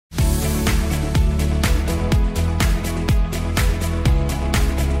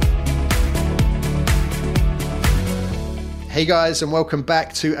Hey guys, and welcome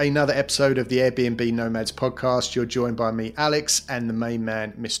back to another episode of the Airbnb Nomads podcast. You're joined by me, Alex, and the main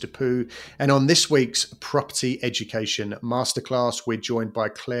man, Mr. Pooh. And on this week's Property Education Masterclass, we're joined by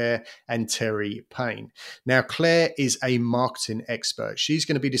Claire and Terry Payne. Now, Claire is a marketing expert. She's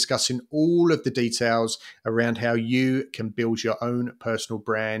going to be discussing all of the details around how you can build your own personal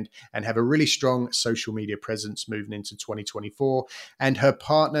brand and have a really strong social media presence moving into 2024. And her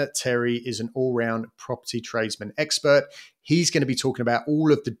partner, Terry, is an all-round property tradesman expert. He's going to be talking about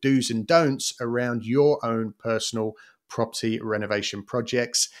all of the do's and don'ts around your own personal property renovation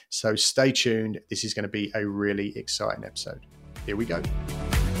projects. So stay tuned. This is going to be a really exciting episode. Here we go.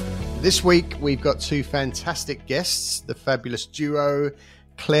 This week, we've got two fantastic guests, the fabulous duo,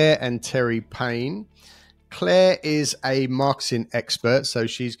 Claire and Terry Payne. Claire is a marketing expert, so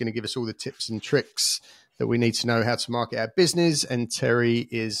she's going to give us all the tips and tricks that we need to know how to market our business. And Terry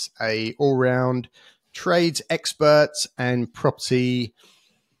is a all-round trades expert and property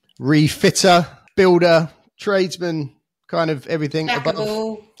refitter, builder, tradesman, kind of everything jack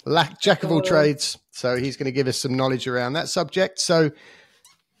of all trades. So he's going to give us some knowledge around that subject. So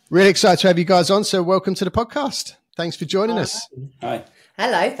really excited to have you guys on. So welcome to the podcast. Thanks for joining us. Hi.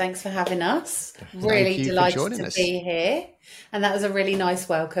 Hello. Thanks for having us. Really delighted to be here. And that was a really nice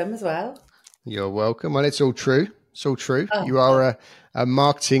welcome as well. You're welcome. Well, it's all true. It's all true. Oh, you are a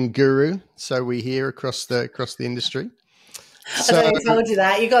marketing guru, so we hear across the industry. So, I don't told you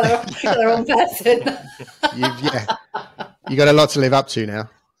that. You got the wrong person. You got a lot to live up to now.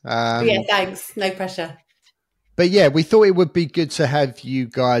 Yeah, thanks. No pressure. But yeah, we thought it would be good to have you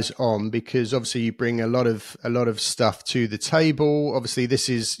guys on because obviously you bring a lot of stuff to the table. Obviously, this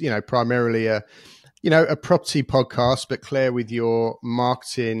is primarily a property podcast, but Claire, with your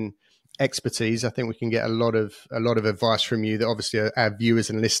marketing expertise, I think we can get a lot of advice from you that obviously our viewers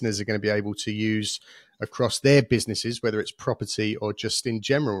and listeners are going to be able to use across their businesses, whether it's property or just in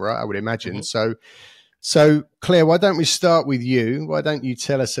general, right? I would imagine. Mm-hmm. So Claire, why don't we start with you? Why don't you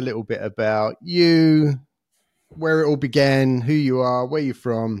tell us a little bit about you, where it all began, who you are, where you're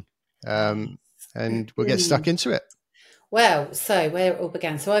from, and we'll get stuck into it. Well, so where it all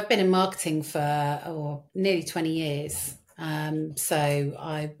began. So I've been in marketing for nearly 20 years. So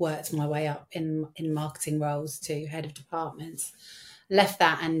I worked my way up in marketing roles to head of departments, left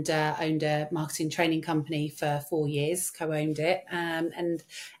that and owned a marketing training company for 4 years, co-owned it, and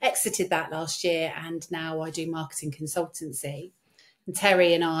exited that last year. And now I do marketing consultancy. And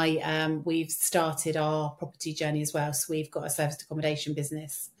Terry and I, we've started our property journey as well. So we've got a serviced accommodation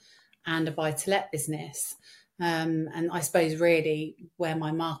business and a buy-to-let business. And I suppose really where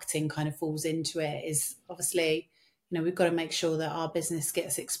my marketing kind of falls into it is obviously, we've got to make sure that our business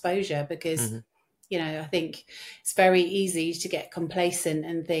gets exposure because, I think it's very easy to get complacent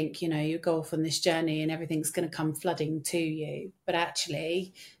and think, you go off on this journey and everything's going to come flooding to you. But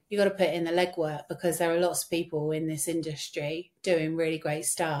actually, you've got to put in the legwork because there are lots of people in this industry doing really great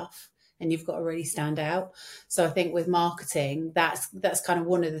stuff and you've got to really stand out. So I think with marketing, that's kind of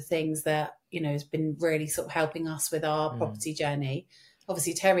one of the things that, has been really sort of helping us with our property journey.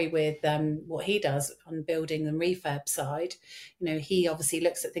 Obviously, Terry, with what he does on building and refurb side, he obviously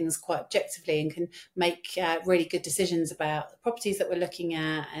looks at things quite objectively and can make really good decisions about the properties that we're looking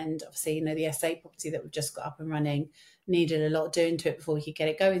at. And obviously, the SA property that we've just got up and running needed a lot of doing to it before we could get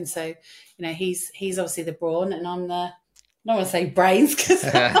it going. So, he's obviously the brawn and I'm the, I don't want to say brains because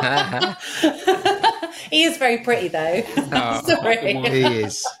he is very pretty though. Oh, sorry. He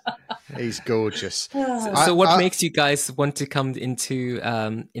is. He's gorgeous. So what makes you guys want to come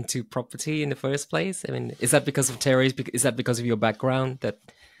into property in the first place? I mean, is that because of Terry's? Is that because of your background that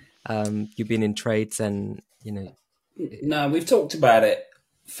you've been in trades and No, we've talked about it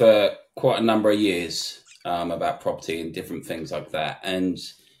for quite a number of years about property and different things like that, and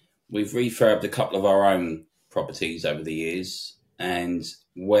we've refurbed a couple of our own properties over the years, and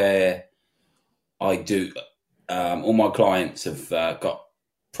where I do, all my clients have got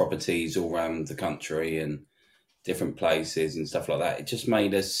properties all around the country and different places and stuff like that. It just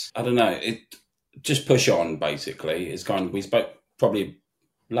made us, I don't know, it just push on basically. It's kind of, we spoke probably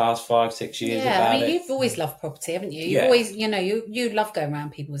last 5-6 years about it. You've always loved property, haven't you? You always, you love going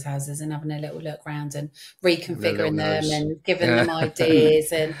around people's houses and having a little look around and reconfiguring them and giving them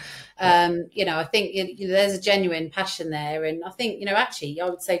ideas. And, I think there's a genuine passion there. And I think, actually, I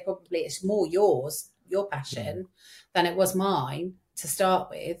would say probably it's more your passion than it was mine to start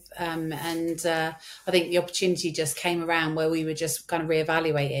with. I think the opportunity just came around where we were just kind of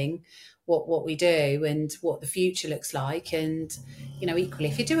reevaluating what we do and what the future looks like. And, you know, equally,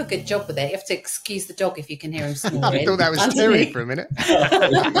 if you do a good job with it, you have to excuse the dog if you can hear him snoring. I thought that was Terry for a minute.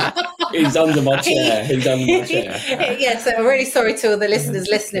 He's under my chair. He's under my chair. Yeah, so I'm really sorry to all the listeners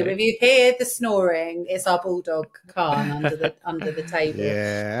listening. If you hear the snoring, it's our bulldog Khan under the table.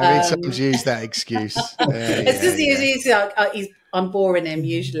 Yeah, I mean, sometimes use that excuse. It's because he's like, I'm boring him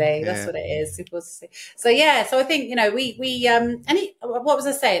usually. That's what it is. So I think, you know, what was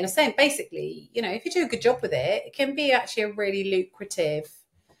I saying? I was saying basically, you know, if you do a good job with it, it can be actually a really lucrative,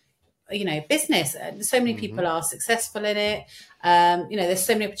 you know, business. So many people are successful in it. You know, there's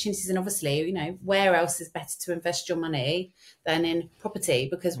so many opportunities, and obviously, you know, where else is better to invest your money than in property?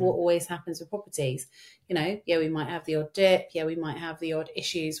 Because what always happens with properties, you know, we might have the odd dip, we might have the odd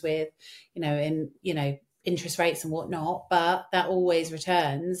issues with, interest rates and whatnot, but that always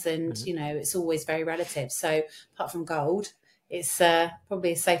returns, and you know, it's always very relative. So apart from gold, it's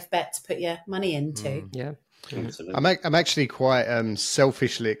probably a safe bet to put your money into. Yeah. I'm actually quite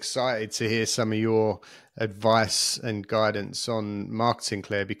selfishly excited to hear some of your advice and guidance on marketing,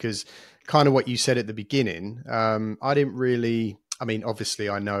 Claire, because kind of what you said at the beginning, I didn't really, I mean,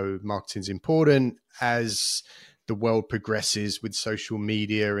 obviously I know marketing's important as the world progresses with social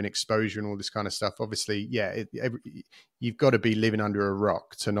media and exposure and all this kind of stuff. Obviously, you've got to be living under a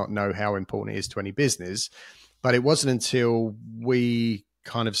rock to not know how important it is to any business. But it wasn't until we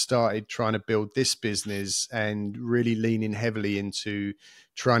kind of started trying to build this business and really leaning heavily into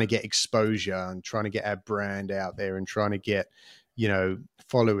trying to get exposure and trying to get our brand out there and trying to get, you know,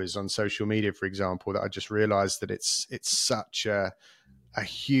 followers on social media, for example, that I just realized that it's such a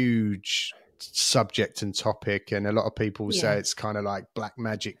huge subject and topic, and a lot of people say it's kind of like black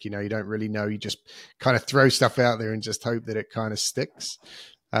magic, you know, you don't really know, you just kind of throw stuff out there and just hope that it kind of sticks.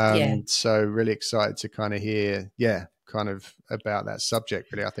 So really excited to kind of hear kind of about that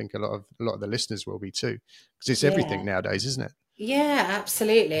subject. Really, I think a lot of the listeners will be too, because it's everything nowadays, isn't it? Yeah,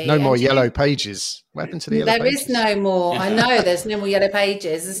 absolutely. No more yellow pages. What happened to the yellow pages? There is no more. I know there's no more yellow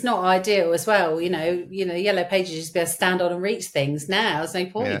pages. It's not ideal as well. You know, yellow pages just be able to stand on and reach things. Now there's no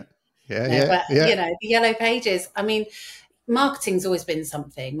point. But you know, the yellow pages, I mean, marketing's always been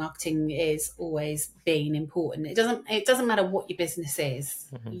something. Marketing is always been important. It doesn't matter what your business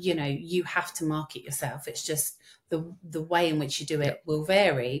is. You know, you have to market yourself. It's just the way in which you do it will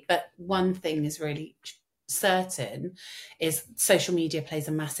vary. But one thing is really certain is social media plays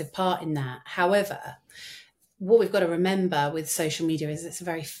a massive part in that. However, what we've got to remember with social media is it's a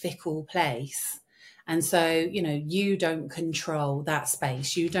very fickle place. And so, you know, you don't control that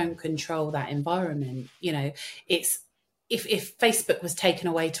space. You don't control that environment. You know, it's if Facebook was taken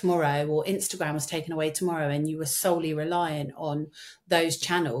away tomorrow or Instagram was taken away tomorrow and you were solely reliant on those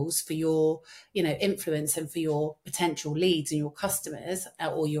channels for your, you know, influence and for your potential leads and your customers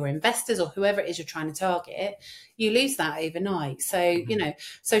or your investors or whoever it is you're trying to target, you lose that overnight. So, you know,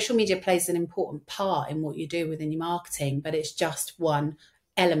 social media plays an important part in what you do within your marketing, but it's just one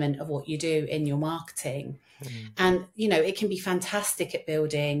element of what you do in your marketing. And, you know, it can be fantastic at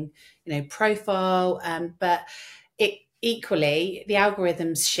building, you know, profile, but equally the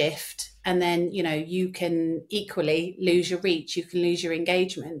algorithms shift, and then, you know, you can equally lose your reach, you can lose your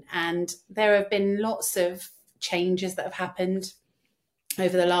engagement. And there have been lots of changes that have happened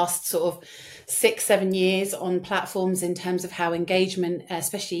over the last sort of 6-7 years on platforms in terms of how engagement,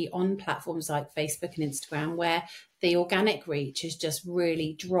 especially on platforms like Facebook and Instagram, where the organic reach has just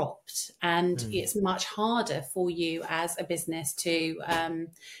really dropped, and it's much harder for you as a business to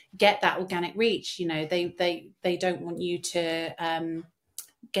get that organic reach. You know, they don't want you to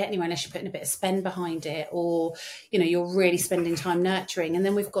get anywhere unless you're putting a bit of spend behind it, or, you know, you're really spending time nurturing. And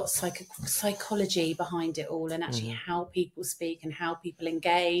then we've got psychology behind it all, and actually how people speak and how people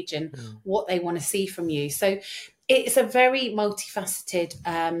engage and what they want to see from you. So it's a very multifaceted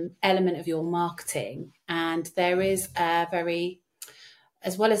element of your marketing. And there is a very,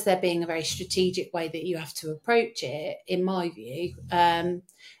 as well as there being a very strategic way that you have to approach it, in my view,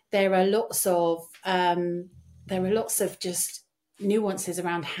 there are lots of just nuances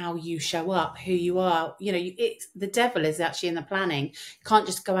around how you show up, who you are. You know, the devil is actually in the planning. You can't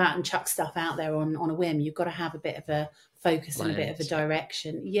just go out and chuck stuff out there on a whim. You've got to have a bit of a focus and a bit of a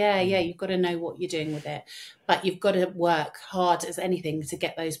direction. You've got to know what you're doing with it, but you've got to work hard as anything to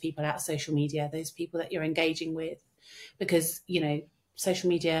get those people out of social media, those people that you're engaging with, because, you know, social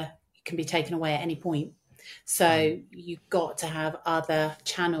media can be taken away at any point. So you've got to have other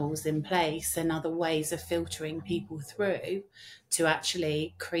channels in place and other ways of filtering people through to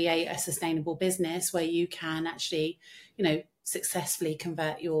actually create a sustainable business where you can actually, you know, successfully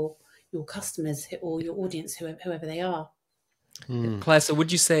convert your customers or your audience, whoever they are. Claire, so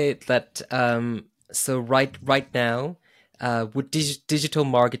would you say that so right now would digital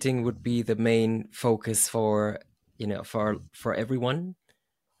marketing would be the main focus for for everyone?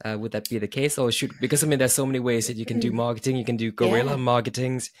 Would that be the case, or because I mean there's so many ways that you can do marketing. You can do guerrilla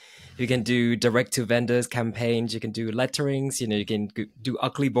marketings, you can do direct to vendors campaigns, you can do letterings, you can do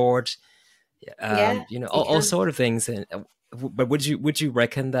ugly board, all sort of things. But would you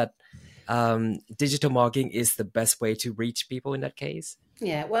reckon that digital marketing is the best way to reach people in that case?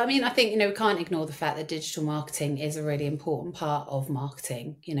 Yeah, well, I mean, I think, we can't ignore the fact that digital marketing is a really important part of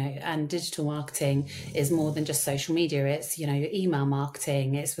marketing, and digital marketing is more than just social media. It's, your email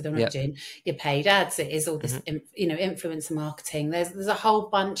marketing, it's whether or not you're doing your paid ads, it is all this, influencer marketing. There's a whole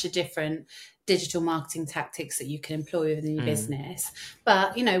bunch of different digital marketing tactics that you can employ within your business.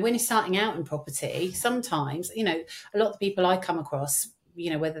 But, when you're starting out in property, sometimes, a lot of the people I come across,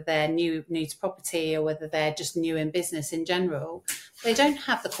 whether they're new to property or whether they're just new in business in general, they don't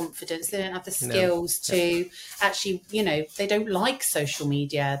have the confidence, they don't have the skills to actually, they don't like social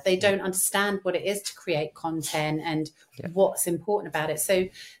media. They don't understand what it is to create content and what's important about it. So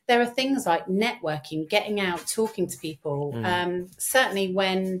there are things like networking, getting out, talking to people. Certainly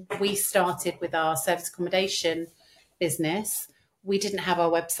when we started with our service accommodation business, we didn't have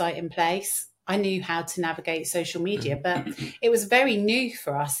our website in place. I knew how to navigate social media, but it was very new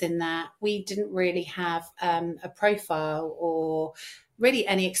for us in that we didn't really have a profile or really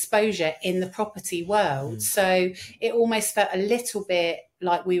any exposure in the property world. So it almost felt a little bit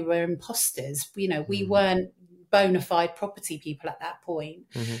like we were imposters. We weren't bona fide property people at that point.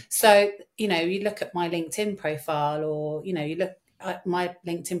 So, you look at my LinkedIn profile or, you look at my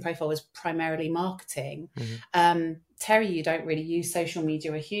LinkedIn profile was primarily marketing. Terry, you don't really use social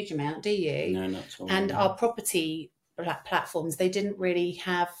media a huge amount, do you? No, not at all. And our property platforms, they didn't really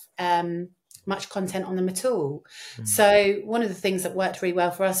have much content on them at all. So one of the things that worked really well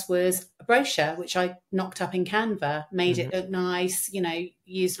for us was a brochure, which I knocked up in Canva, made it look nice,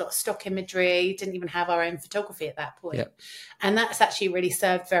 used a lot of stock imagery, didn't even have our own photography at that point. And that's actually really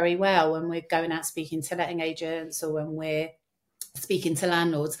served very well when we're going out speaking to letting agents or when we're speaking to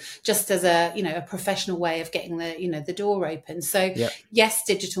landlords, just as a a professional way of getting the door open. So yes,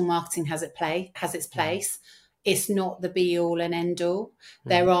 digital marketing has its place. It's not the be all and end all.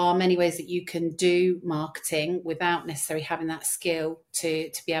 There are many ways that you can do marketing without necessarily having that skill to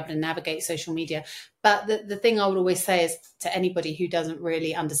be able to navigate social media. But the thing I would always say is to anybody who doesn't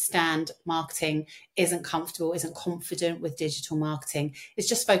really understand marketing, isn't comfortable, isn't confident with digital marketing, is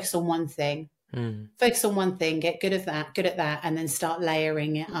just focus on one thing. Focus on one thing, get good at that, and then start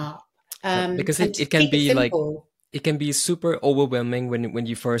layering it up. Because it can be it can be super overwhelming when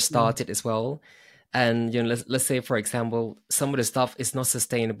you first start it as well. And let's say for example, some of the stuff is not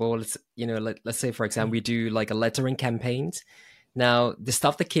sustainable. Let's say for example, we do like a lettering campaigns. Now the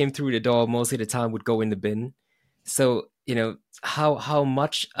stuff that came through the door most of the time would go in the bin. So how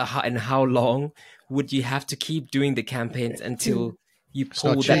much and how long would you have to keep doing the campaigns until you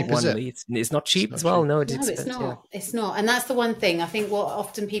pull that one lead? It's not cheap as well. No, it's not. It's not. And that's the one thing I think what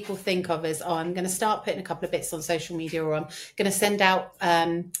often people think of is, I'm going to start putting a couple of bits on social media, or I'm going to send out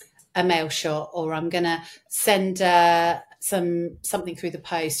a mail shot, or I'm going to send something through the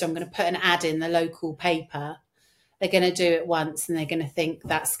post, or I'm going to put an ad in the local paper. They're going to do it once and they're going to think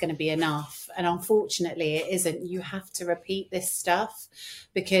that's going to be enough. And unfortunately, it isn't. You have to repeat this stuff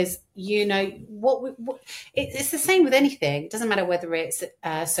because, it's the same with anything. It doesn't matter whether it's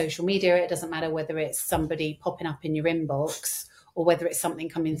social media. It doesn't matter whether it's somebody popping up in your inbox or whether it's something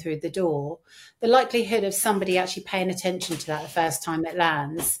coming through the door. The likelihood of somebody actually paying attention to that the first time it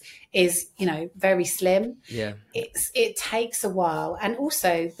lands is, very slim. Yeah. It takes a while. And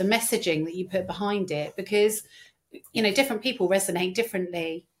also the messaging that you put behind it, because different people resonate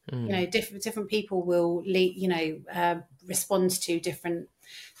differently. Different people will respond to different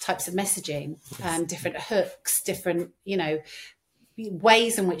types of messaging, different hooks, different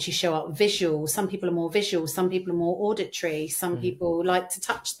ways in which you show up. Visual, some people are more visual, some people are more auditory, some people like to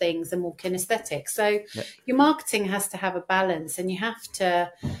touch things and more kinesthetic. So your marketing has to have a balance, and you have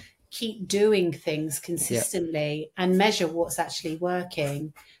to keep doing things consistently and measure what's actually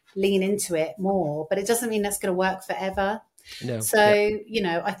working, lean into it more, but it doesn't mean that's going to work forever. No. So,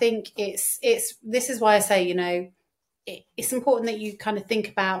 I think this is why I say, it's important that you kind of think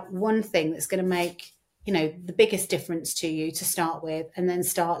about one thing that's going to make, the biggest difference to you to start with, and then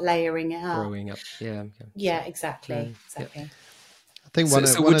start layering it up. Growing up. Yeah. Yeah, exactly. Exactly. I think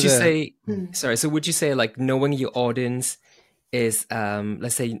so would you say like knowing your audience is,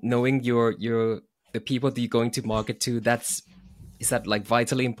 let's say knowing the people that you're going to market to, that's is that like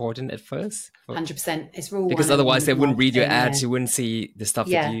vitally important at first? 100%. It's rule because one otherwise they wouldn't read your marketing, ads. You wouldn't see the stuff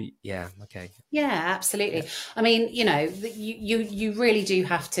that you. Yeah. Okay. Yeah, absolutely. I mean, you really do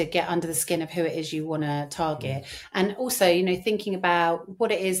have to get under the skin of who it is you want to target, and also, thinking about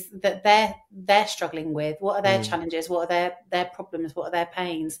what it is that they're struggling with. What are their challenges? What are their problems? What are their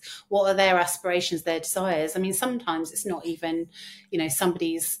pains? What are their aspirations? Their desires? I mean, sometimes it's not even,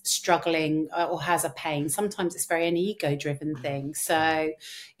 somebody's struggling or has a pain. Sometimes it's very an ego-driven thing. So,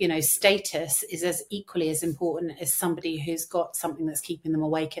 status is as equally as important as somebody who's got something that's keeping them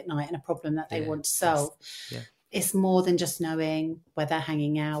awake at night and a problem that they want to solve. Yeah. It's more than just knowing where they're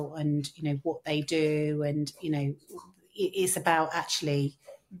hanging out and, what they do. And, it's about actually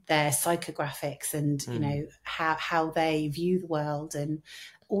their psychographics and, how they view the world and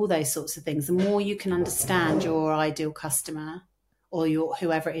all those sorts of things. The more you can understand your ideal customer or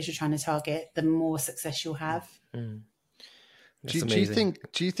whoever it is you're trying to target, the more success you'll have. Do you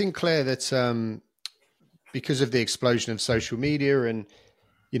think, Claire, that because of the explosion of social media and,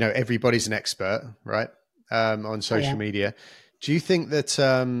 everybody's an expert, right, on social media, do you think that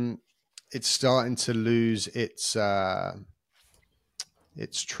it's starting to lose its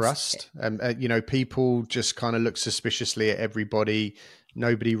trust? People just kind of look suspiciously at everybody.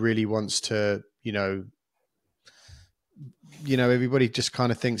 Nobody really wants to, everybody just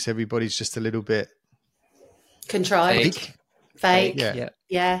kind of thinks everybody's just a little bit contrived. Fake.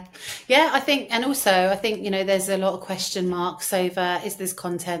 Yeah. I think there's a lot of question marks over, is this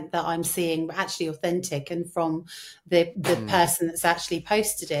content that I'm seeing actually authentic and from the person that's actually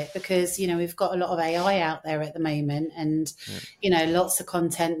posted it? Because we've got a lot of AI out there at the moment, and lots of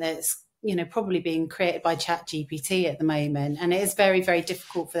content that's probably being created by ChatGPT at the moment, and it is very, very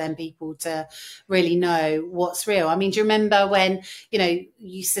difficult for them people to really know what's real. I mean, do you remember when you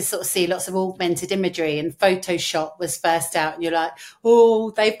used to sort of see lots of augmented imagery and Photoshop was first out, and you're like, oh,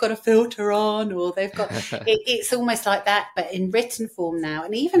 they've got a filter on, or they've got it's almost like that, but in written form now,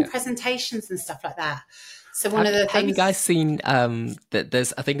 and even presentations and stuff like that. So one of the things, have you guys seen that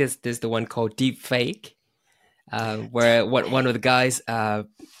there's the one called Deep Fake, where one of the guys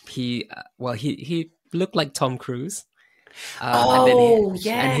he looked like Tom Cruise.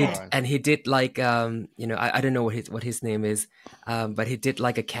 And he did like I don't know what his name is, but he did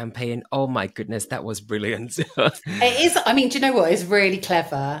like a campaign. Oh my goodness, that was brilliant. It is. I mean, do you know what? It's really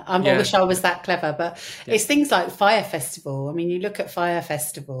clever. I wish I was that clever, but it's things like Fire Festival. I mean, you look at Fire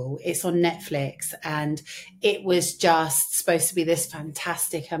Festival, it's on Netflix, and it was just supposed to be this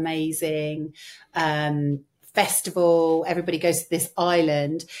fantastic, amazing festival. Everybody goes to this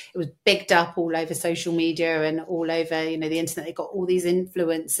island. It was bigged up all over social media and all over the internet. They got all these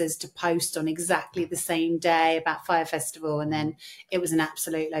influencers to post on exactly the same day about Fire Festival, and then it was an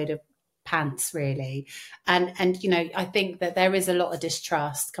absolute load of pants, really. And I think that there is a lot of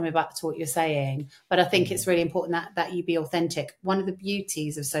distrust, coming back to what you're saying, but I think it's really important that you be authentic. One of the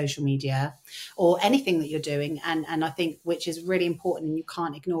beauties of social media or anything that you're doing, and I think which is really important and you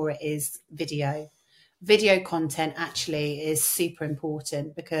can't ignore it, is video. Video content actually is super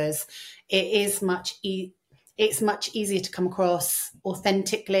important because it is it's much easier to come across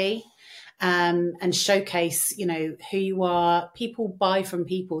authentically and showcase, who you are. People buy from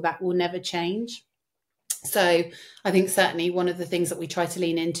people. That will never change. So I think certainly one of the things that we try to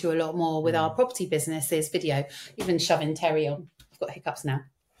lean into a lot more with our property business is video. Even shoving Terry on. I've got hiccups now.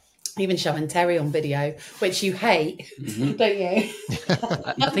 Even shoving Terry on video, which you hate, don't you?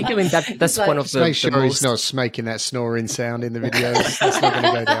 I think that's like, one of the. Make sure he's not making that snoring sound in the videos. That's not going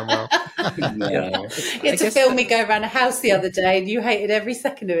to go down well. No. You had to film me go around a house the other day, and you hated every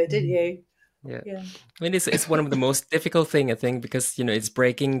second of it, didn't you? Yeah. I mean, it's one of the most difficult thing, I think, because it's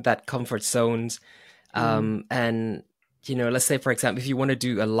breaking that comfort zones, and let's say, for example, if you want to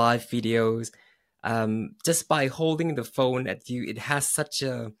do a live videos, just by holding the phone at you, it has such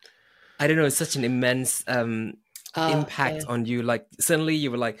a. I don't know, it's such an immense impact on you. Like suddenly you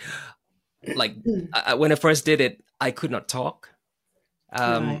were like when I first did it, I could not talk.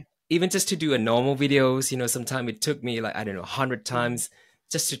 Even just to do a normal videos, sometimes it took me 100 times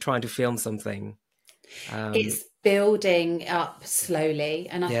just to try to film something. It's building up slowly,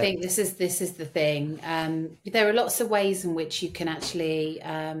 and I think this is the thing. There are lots of ways in which you can actually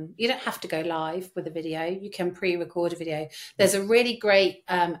you don't have to go live with a video. You can pre-record a video. There's a really great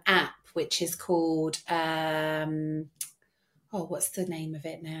app which is called what's the name of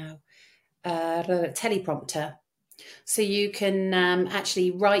it now? Teleprompter. So you can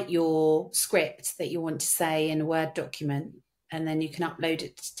actually write your script that you want to say in a Word document, and then you can upload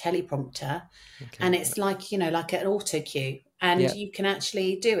it to Teleprompter, and it's like like an auto cue, and you can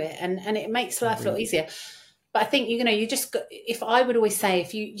actually do it, and it makes life a lot easier. But I think, you just, if I would always say,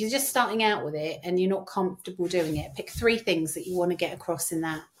 if you're just starting out with it and you're not comfortable doing it, pick 3 things that you want to get across in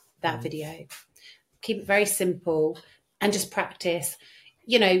that video. Keep it very simple and just practice.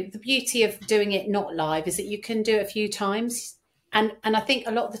 The beauty of doing it not live is that you can do it a few times. And I think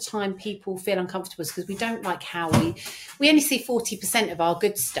a lot of the time people feel uncomfortable because we don't like how we only see 40% of our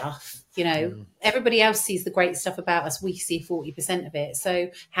good stuff. Everybody else sees the great stuff about us. We see 40% of it. So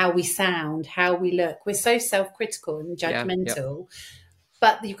how we sound, how we look, we're so self-critical and judgmental.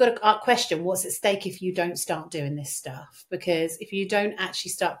 But you've got to question what's at stake if you don't start doing this stuff. Because if you don't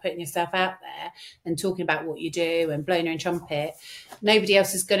actually start putting yourself out there and talking about what you do and blowing your own trumpet, nobody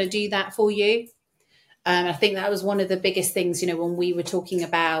else is going to do that for you. I think that was one of the biggest things, when we were talking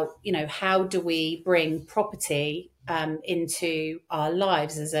about, how do we bring property into our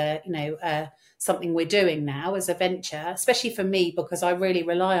lives as something we're doing now as a venture, especially for me, because I really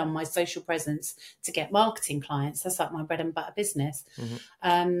rely on my social presence to get marketing clients. That's like my bread and butter business.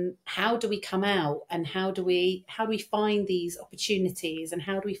 How do we come out and how do we find these opportunities and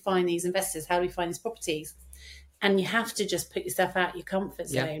how do we find these investors? How do we find these properties? And you have to just put yourself out your comfort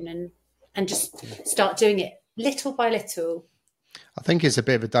zone and just start doing it little by little. I think it's a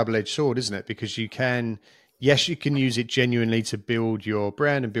bit of a double-edged sword, isn't it? Because you can use it genuinely to build your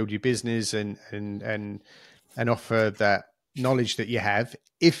brand and build your business and offer that knowledge that you have,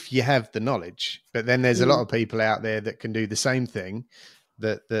 if you have the knowledge. But then there's a lot of people out there that can do the same thing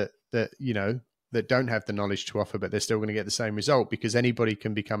that don't have the knowledge to offer, but they're still going to get the same result, because anybody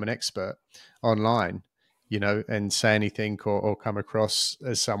can become an expert online, and say anything or come across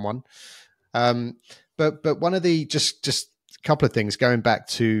as someone. But one of the just a couple of things, going back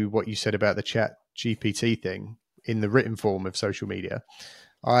to what you said about the chat GPT thing in the written form of social media.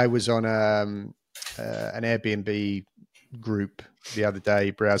 I was on an Airbnb group the other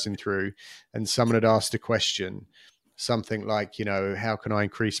day browsing through, and someone had asked a question, something like, how can I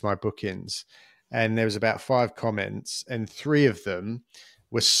increase my bookings? And there was about 5 comments, and 3 of them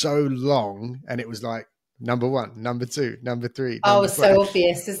were so long, and it was like, number 1, number 2, number 3. Oh, it's so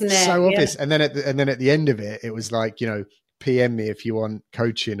obvious, isn't it? So obvious. And then at the end of it, it was like, PM me if you want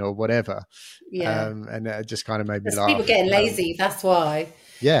coaching or whatever. And it just kind of made me laugh. People getting lazy. That's why.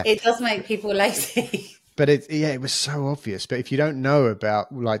 Yeah. It does make people lazy. But it was so obvious. But if you don't know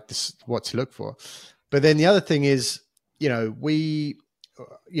about like this, what to look for. But then the other thing is, I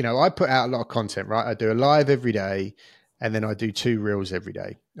put out a lot of content, right? I do a live every day. And then I do 2 reels every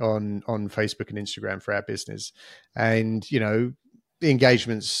day on Facebook and Instagram for our business. And, the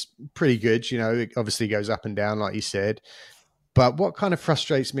engagement's pretty good. It obviously goes up and down, like you said. But what kind of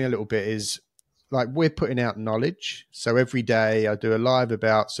frustrates me a little bit is, like, we're putting out knowledge. So every day I do a live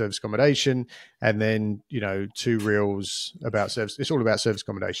about service accommodation, and then, 2 reels about service. It's all about service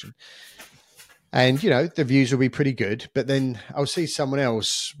accommodation. And, the views will be pretty good. But then I'll see someone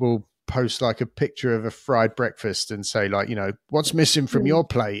else will post like a picture of a fried breakfast and say, like, what's missing from your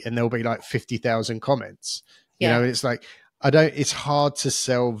plate? And there'll be like 50,000 comments, and it's like, it's hard to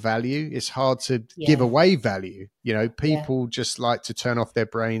sell value. It's hard to give away value. People just like to turn off their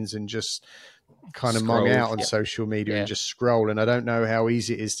brains and just kind of mong out on social media and just scroll. And I don't know how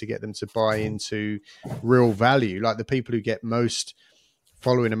easy it is to get them to buy into real value. Like, the people who get most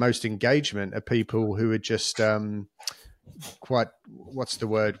following and most engagement are people who are just, what's the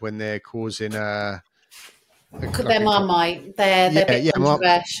word when they're causing they're Marmite. They're a bit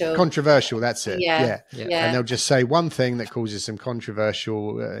controversial. Controversial, that's it. Yeah. And they'll just say one thing that causes some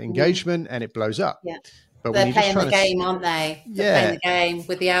controversial engagement, and it blows up. Yeah. But they're playing the game, aren't they? They're playing the game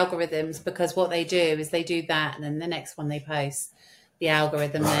with the algorithms, because what they do is they do that, and then the next one they post, the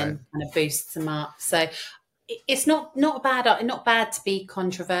algorithm then kind of boosts them up. So it's not bad to be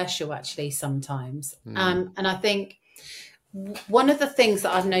controversial, actually, sometimes. And I think one of the things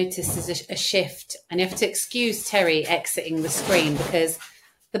that I've noticed is a shift, and you have to excuse Terry exiting the screen, because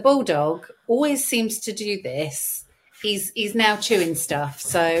the bulldog always seems to do this. He's now chewing stuff.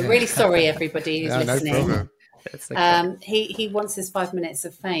 So really sorry, everybody who's listening. No problem. He wants his 5 minutes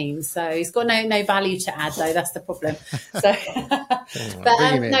of fame. So he's got no value to add, though. That's the problem. So, but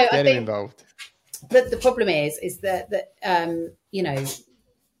get him involved. But the problem is that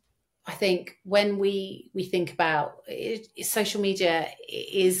I think when we think about it, social media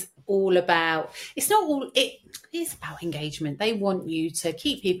is all about, it is about engagement. They want you to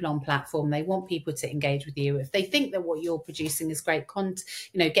keep people on platform. They want people to engage with you. If they think that what you're producing is great content,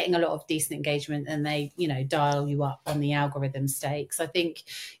 getting a lot of decent engagement, and they, dial you up on the algorithm stakes. I think,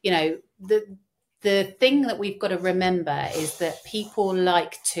 the thing that we've got to remember is that people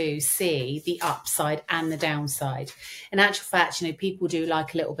like to see the upside and the downside. In actual fact, people do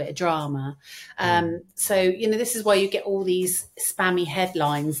like a little bit of drama. So, this is why you get all these spammy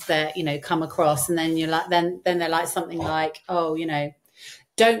headlines that, come across, and then you're like, then they're like something like, oh,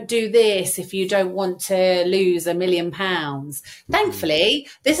 don't do this if you don't want to lose £1 million. Thankfully,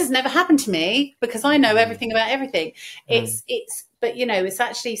 this has never happened to me because I know everything about everything. But it's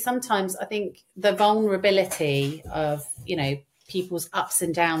actually sometimes I think the vulnerability of, people's ups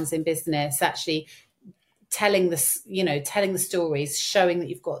and downs in business, actually telling the stories, showing that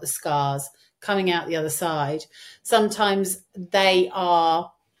you've got the scars, coming out the other side. Sometimes they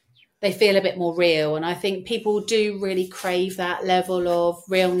feel a bit more real. And I think people do really crave that level of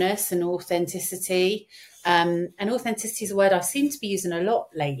realness and authenticity. And authenticity is a word I seem to be using a lot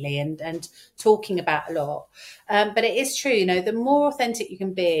lately and talking about a lot. But it is true, the more authentic you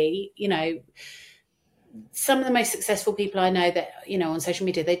can be, some of the most successful people I know that, on social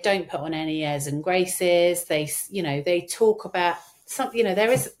media, they don't put on any airs and graces. They talk about something,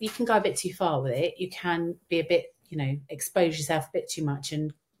 you can go a bit too far with it. You can be a bit, expose yourself a bit too much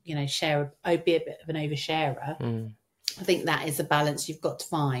and, be a bit of an oversharer. I think that is a balance you've got to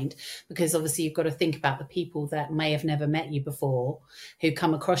find, because obviously you've got to think about the people that may have never met you before, who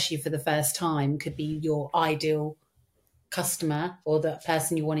come across you for the first time, could be your ideal customer or the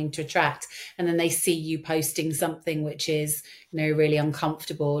person you're wanting to attract, and then they see you posting something which is really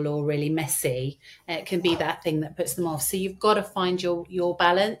uncomfortable or really messy. It can be that thing that puts them off. So you've got to find your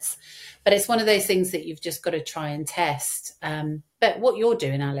balance, but it's one of those things that you've just got to try and test. But what you're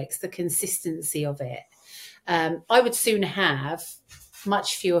doing, Alex, the consistency of it, I would sooner have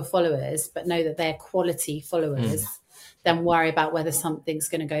much fewer followers but know that they're quality followers than worry about whether something's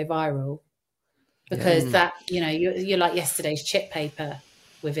going to go viral. Because that, you're like yesterday's chip paper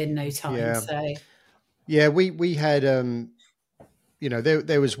within no time. Yeah. So, yeah, we had,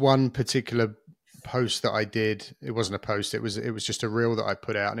 there was one particular post that I did. It wasn't a post. It was just a reel that I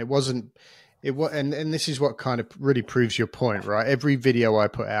put out, and and this is what kind of really proves your point, right? Every video I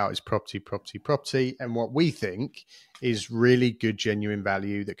put out is property, and what we think is really good, genuine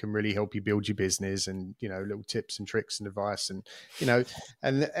value that can really help you build your business, and little tips and tricks and advice, and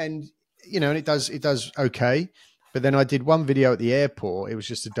and it does okay. But then I did one video at the airport. It was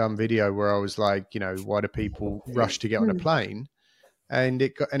just a dumb video where I was like, why do people rush to get on a plane? And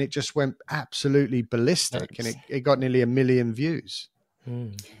it just went absolutely ballistic. Nice. And it got nearly 1 million views.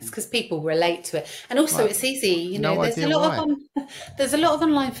 It's because people relate to it, and also it's easy. There's a lot of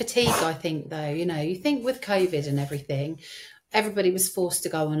online fatigue. I think, though, you think with COVID and everything, everybody was forced to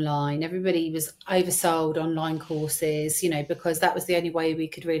go online. Everybody was oversold online courses, because that was the only way we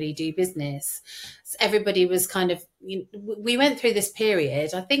could really do business. So everybody was kind of, we went through this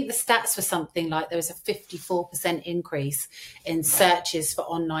period. I think the stats were something like there was a 54% increase in searches for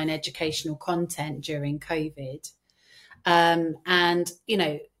online educational content during COVID. And,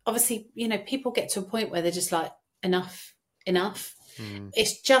 obviously, people get to a point where they're just like, enough.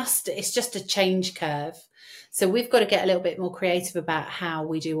 It's just a change curve. So we've got to get a little bit more creative about how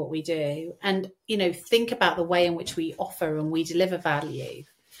we do what we do, and, think about the way in which we offer and we deliver value.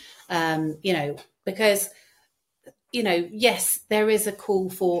 Because, yes, there is a call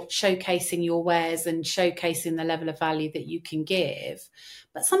for showcasing your wares and showcasing the level of value that you can give.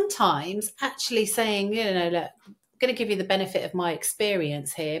 But sometimes actually saying, look, I'm going to give you the benefit of my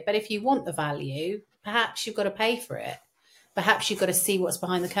experience here, but if you want the value, perhaps you've got to pay for it. Perhaps you've got to see what's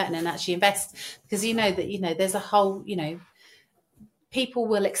behind the curtain and actually invest, because there's a whole, people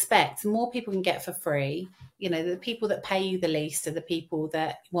will expect more people can get for free. The people that pay you the least are the people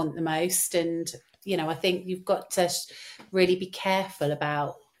that want the most. And, I think you've got to really be careful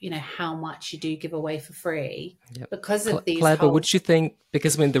about, how much you do give away for free because of these. Claire, but would you think,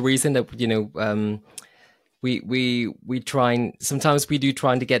 because the reason that, we trying, sometimes we do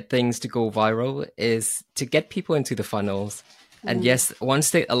trying to get things to go viral is to get people into the funnels. And yes,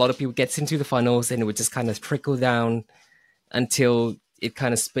 once a lot of people gets into the funnels, and it would just kind of trickle down until it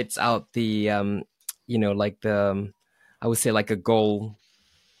kind of spits out the, I would say like a goal,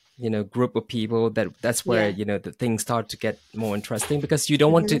 group of people that's where, the things start to get more interesting, because you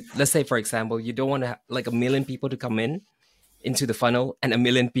don't want to, let's say, for example, you don't want to have like 1 million people to come into the funnel and 1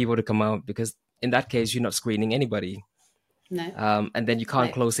 million people to come out, because in that case, you're not screening anybody. No. And then you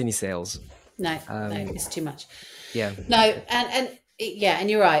can't close any sales. No, it's too much. Yeah. No, and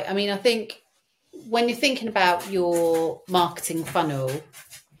you're right. I think when you're thinking about your marketing funnel,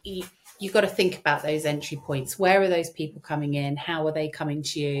 you've got to think about those entry points. Where are those people coming in? How are they coming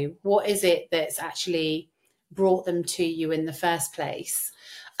to you? What is it that's actually brought them to you in the first place?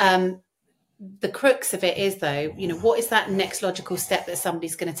 the crux of it is, though, what is that next logical step that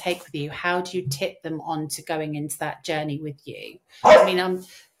somebody's going to take with you? How do you tip them on to going into that journey with you? I mean,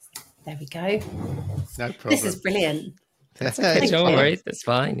 there we go. No problem. This is brilliant. That's okay. Don't worry. That's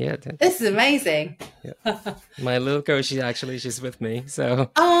fine. Yeah. This is amazing. Yeah. My little girl, she's with me.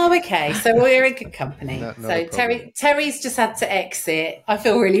 So. Oh, okay. So we're in good company. No Terry's just had to exit. I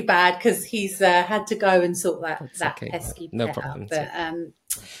feel really bad because he's had to go and sort that okay. pesky no pet problem. out.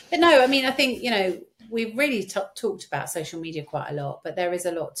 But no, I mean, I think we've really talked about social media quite a lot, but there is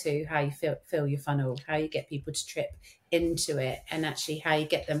a lot to how you fill your funnel, how you get people to trip into it, and actually how you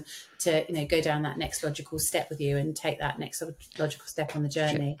get them to go down that next logical step with you and take that next logical step on the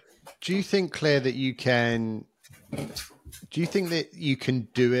journey. Do you think, Claire, that you can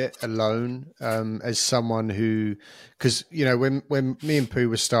do it alone, as someone who, because when me and Pooh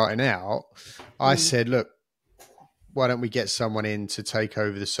were starting out, I said, look, why don't we get someone in to take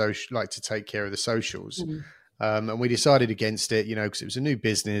over the to take care of the socials? And we decided against it, because it was a new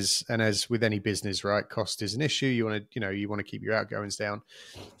business. And as with any business, right, cost is an issue. You want to keep your outgoings down.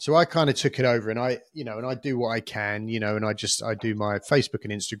 So I kind of took it over, and I do what I can, and I do my Facebook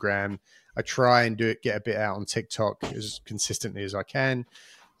and Instagram. I try and get a bit out on TikTok as consistently as I can.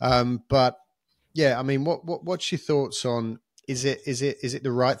 But yeah, I mean, what's your thoughts on, is it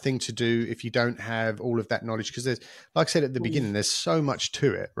the right thing to do if you don't have all of that knowledge? Because there's, like I said at the beginning, there's so much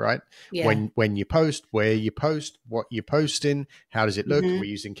to it, right? Yeah. When you post, where you post, what you're posting, how does it look? Are we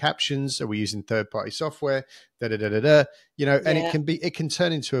using captions? Are we using third-party software? And it can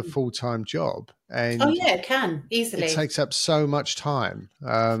turn into a full-time job. And it can easily. It takes up so much time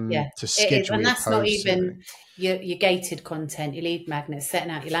to schedule. And that's your not posts even your gated content, your lead magnets,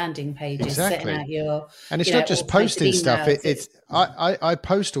 setting out your landing pages, setting out your. And it's not just posting stuff. I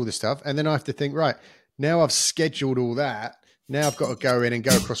post all this stuff, and then I have to think, right, now I've scheduled all that. Now I've got to go in and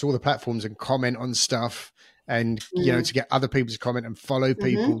go across all the platforms and comment on stuff, and to get other people to comment and follow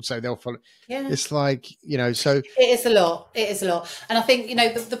people so they'll follow. Yeah. It's like, so it is a lot. And I think,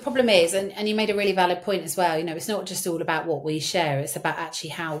 the problem is, and you made a really valid point as well, it's not just all about what we share, it's about actually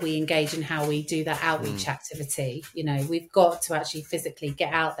how we engage and how we do that outreach activity. We've got to actually physically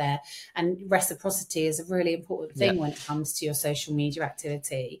get out there, and reciprocity is a really important thing when it comes to your social media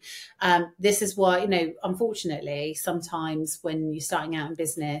activity. This is why, unfortunately, sometimes when you're starting out in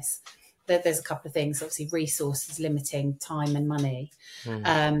business, there's a couple of things. Obviously, resources limiting time and money.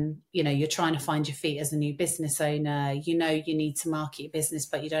 You're trying to find your feet as a new business owner. You need to market your business,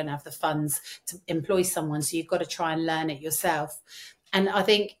 but you don't have the funds to employ someone. So you've got to try and learn it yourself. And I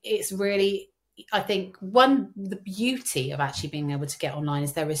think the beauty of actually being able to get online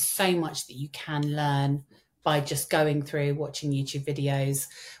is there is so much that you can learn by just going through, watching YouTube videos,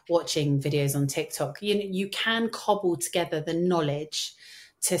 watching videos on TikTok. You can cobble together the knowledge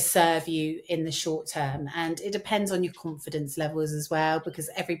to serve you in the short term. And it depends on your confidence levels as well, because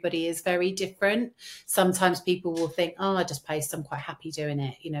everybody is very different. Sometimes people will think, I just post, I'm quite happy doing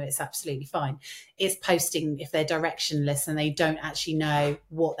it. It's absolutely fine. It's posting if they're directionless and they don't actually know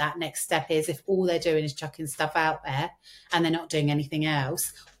what that next step is. If all they're doing is chucking stuff out there and they're not doing anything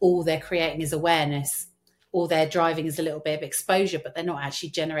else, all they're creating is awareness. All they're driving is a little bit of exposure, but they're not actually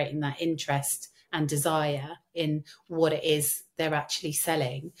generating that interest and desire in what it is they're actually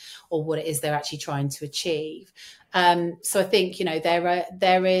selling or what it is they're actually trying to achieve. So I think,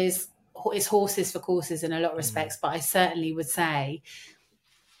 it's horses for courses in a lot of respects, but I certainly would say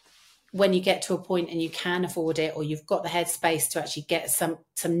when you get to a point and you can afford it, or you've got the headspace to actually get some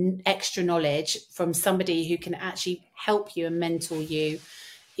extra knowledge from somebody who can actually help you and mentor you.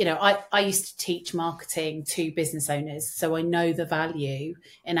 I used to teach marketing to business owners, so I know the value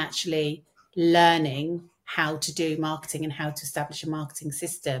in actually learning how to do marketing and how to establish a marketing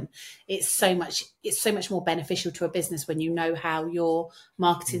system. It's so much more beneficial to a business when you know how your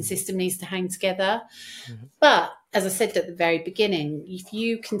marketing system needs to hang together. But as I said at the very beginning, if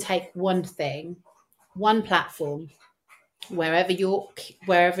you can take one platform, wherever your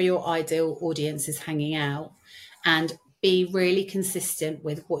ideal audience is hanging out, and be really consistent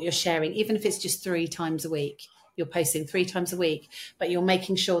with what you're sharing, even if it's just 3 times a week. You're posting 3 times a week, but you're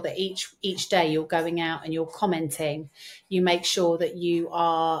making sure that each day you're going out and you're commenting. You make sure that you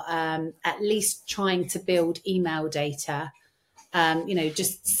are at least trying to build email data,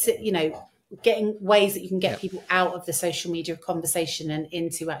 getting ways that you can get people out of the social media conversation and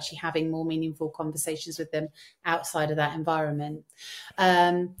into actually having more meaningful conversations with them outside of that environment.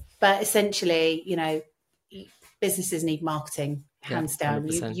 But essentially, businesses need marketing, hands down.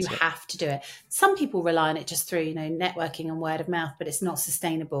 You have to do it. Some people rely on it just through, networking and word of mouth, but it's not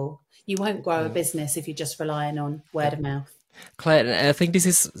sustainable. You won't grow a business if you're just relying on word of mouth. Claire, and I think this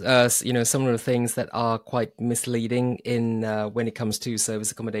is, some of the things that are quite misleading in when it comes to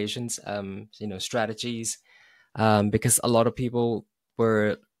service accommodations, strategies, because a lot of people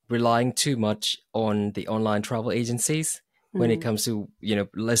were relying too much on the online travel agencies when it comes to,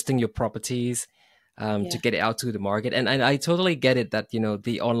 listing your properties, to get it out to the market. And I totally get it that,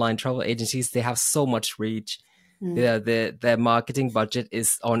 the online travel agencies, they have so much reach. Their marketing budget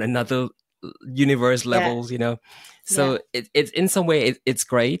is on another universe levels, So it's in some way it's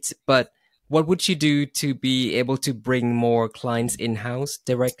great, but what would you do to be able to bring more clients in-house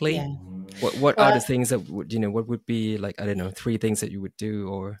directly? Yeah. What are the things that would, what would be like, I don't know, 3 things that you would do?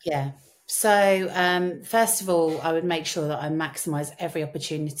 Or So, first of all, I would make sure that I maximize every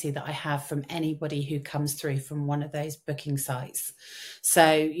opportunity that I have from anybody who comes through from one of those booking sites.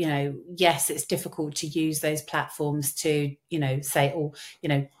 So, yes, it's difficult to use those platforms to, say,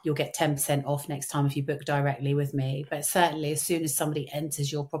 you'll get 10% off next time if you book directly with me. But certainly as soon as somebody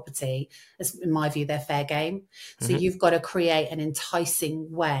enters your property, in my view, they're fair game. So you've got to create an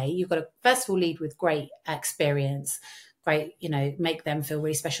enticing way. You've got to, first of all, lead with great experience. Great, make them feel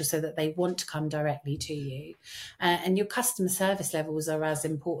really special so that they want to come directly to you. And your customer service levels are as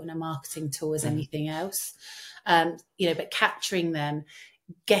important a marketing tool as anything else. But capturing them,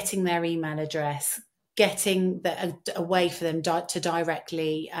 getting their email address, getting a way for them to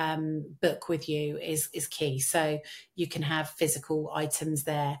directly book with you is key. So you can have physical items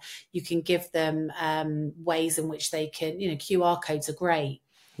there. You can give them ways in which they can, QR codes are great.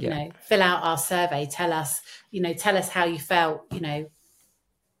 Fill out our survey, tell us how you felt,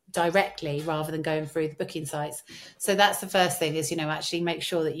 directly rather than going through the booking sites. So that's the first thing is, actually make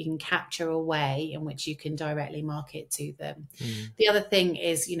sure that you can capture a way in which you can directly market to them. The other thing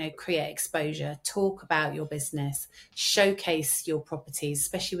is, create exposure, talk about your business, showcase your properties,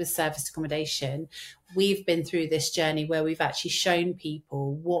 especially with service accommodation. We've been through this journey where we've actually shown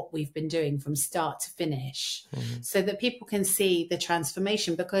people what we've been doing from start to finish so that people can see the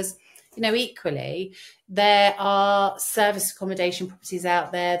transformation, because equally, there are service accommodation properties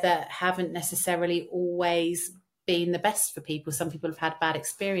out there that haven't necessarily always been the best for people. Some people have had bad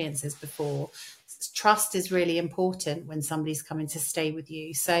experiences before. Trust is really important when somebody's coming to stay with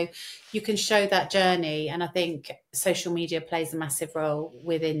you. So you can show that journey. And I think social media plays a massive role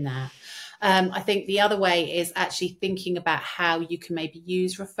within that. I think the other way is actually thinking about how you can maybe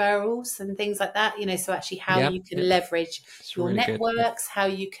use referrals and things like that, so actually how you can leverage your really networks, how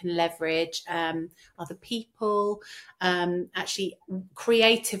you can leverage other people, actually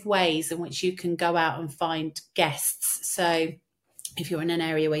creative ways in which you can go out and find guests. So if you're in an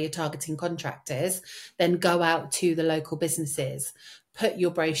area where you're targeting contractors, then go out to the local businesses, put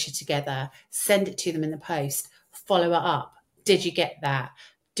your brochure together, send it to them in the post, follow it up. Did you get that?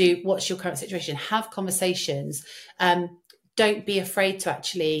 What's your current situation? Have conversations. Don't be afraid to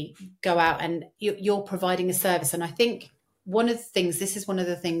actually go out, and you're providing a service. And I think this is one of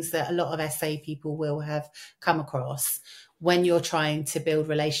the things that a lot of SA people will have come across when you're trying to build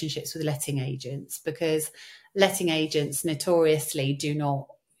relationships with letting agents, because letting agents notoriously do not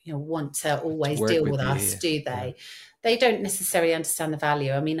want to always deal with us, do they? Yeah. They don't necessarily understand the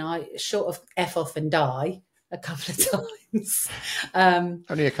value. I mean, I short of F off and die a couple of times.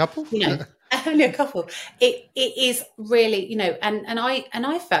 Only a couple? Only a couple. It is really, and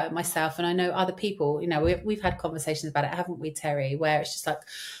I felt it myself, and I know other people, we've had conversations about it, haven't we, Terry, where it's just like,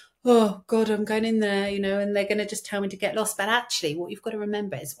 oh God, I'm going in there, and they're going to just tell me to get lost. But actually what you've got to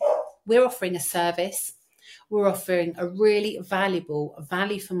remember is we're offering a service. We're offering a really valuable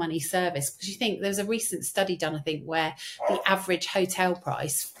value for money service, because you think there's a recent study done, I think, where the average hotel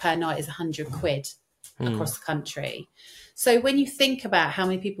price per night is 100 quid across the country. So when you think about how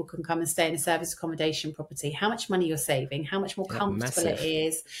many people can come and stay in a service accommodation property, how much money you're saving, how much more comfortable it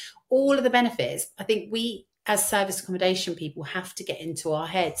is, all of the benefits, I think we as service accommodation people have to get into our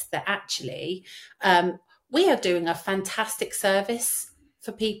heads that actually we are doing a fantastic service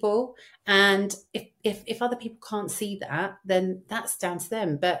for people. And if other people can't see that, then that's down to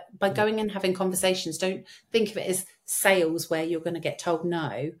them. But by going and having conversations, don't think of it as sales where you're going to get told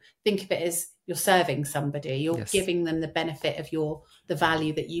no. Think of it as you're serving somebody, you're giving them the benefit of the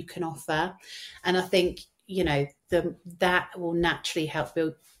value that you can offer. And I think, that will naturally help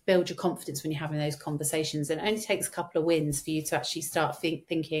build your confidence when you're having those conversations. And it only takes a couple of wins for you to actually start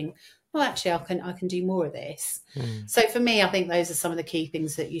thinking, well, actually, I can do more of this. So for me, I think those are some of the key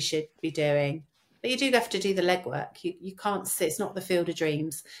things that you should be doing. But you do have to do the legwork. You can't sit. It's not the field of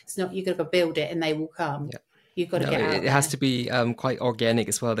dreams. It's not you've got to build it and they will come. Yeah. You've got to get out. It has to be quite organic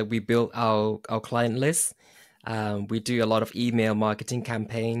as well, that we build our client list. We do a lot of email marketing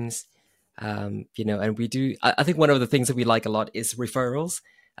campaigns. And we do. I think one of the things that we like a lot is referrals.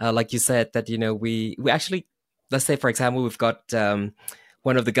 Like you said, that we actually, let's say for example, we've got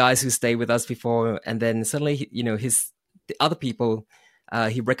one of the guys who stayed with us before, and then suddenly the other people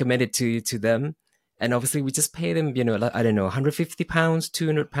he recommended to them, and obviously we just pay them, like, I don't know, £150,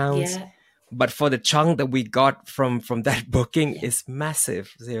 £200. Yeah. But for the chunk that we got from that booking is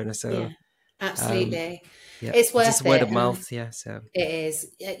massive, so absolutely. Yeah, It's worth just it. word of mouth. Yeah, so it is.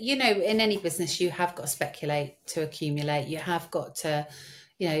 In any business, you have got to speculate to accumulate. You have got to,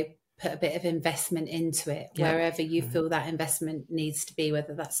 put a bit of investment into it wherever you feel that investment needs to be,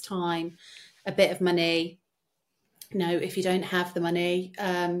 whether that's time, a bit of money. If you don't have the money,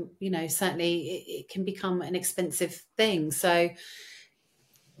 certainly it can become an expensive thing. So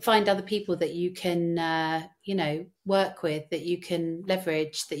find other people that you can, work with, that you can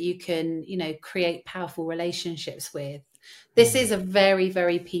leverage, that you can, create powerful relationships with. This is a very,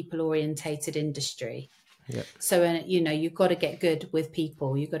 very people orientated industry. Yep. So, you've got to get good with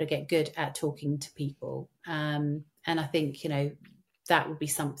people. You've got to get good at talking to people. And I think, that would be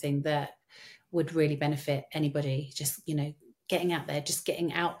something that would really benefit anybody. Just, getting out there, just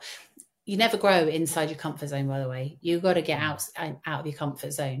getting out. You never grow inside your comfort zone, by the way. You've got to get out of your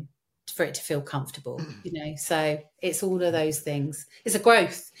comfort zone for it to feel comfortable, So it's all of those things. It's a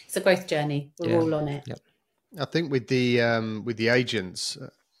growth journey. We're all on it. Yep. I think with the agents,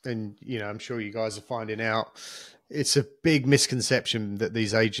 and I'm sure you guys are finding out, it's a big misconception that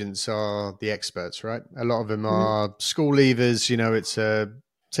these agents are the experts, right? A lot of them are school leavers. It's a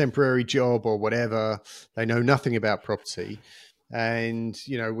temporary job or whatever. They know nothing about property. And,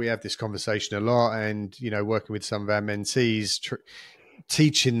 we have this conversation a lot, and, working with some of our mentees,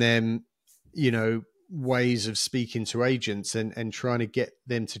 teaching them, ways of speaking to agents and trying to get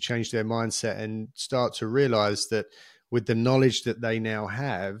them to change their mindset and start to realize that with the knowledge that they now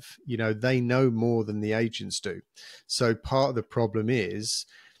have, they know more than the agents do. So part of the problem is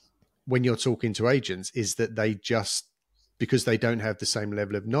when you're talking to agents is that they just, because they don't have the same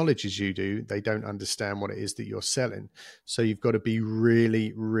level of knowledge as you do, they don't understand what it is that you're selling. So you've got to be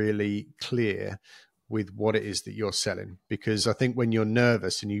really, really clear with what it is that you're selling. Because I think when you're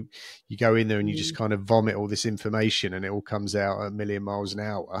nervous and you go in there and you just kind of vomit all this information and it all comes out at a million miles an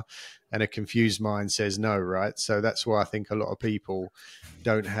hour, and a confused mind says no, right? So that's why I think a lot of people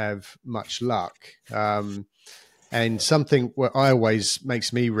don't have much luck. And something what I always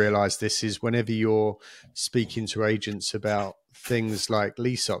makes me realize this is whenever you're speaking to agents about things like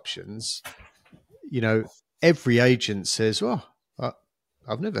lease options, every agent says, "Oh,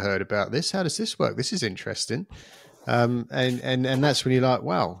 I've never heard about this. How does this work? This is interesting." And that's when you're like,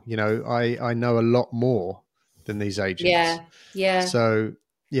 wow, I know a lot more than these agents. Yeah. So,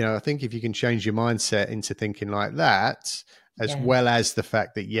 I think if you can change your mindset into thinking like that, as well as the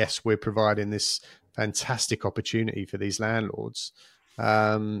fact that, yes, we're providing this fantastic opportunity for these landlords,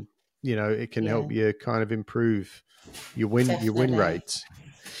 it can help you kind of improve your win rate.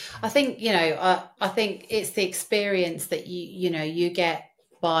 I think, I think it's the experience that you get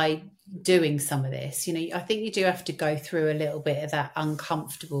by doing some of this. I think you do have to go through a little bit of that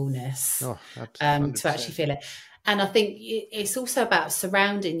uncomfortableness to actually feel it. And I think it's also about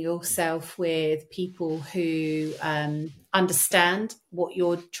surrounding yourself with people who understand what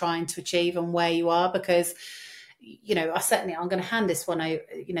you're trying to achieve and where you are, because I'm going to hand this one over,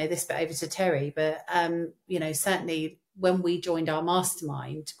 this bit over to Terry, but certainly when we joined our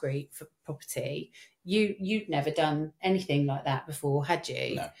mastermind group for property, you'd never done anything like that before, had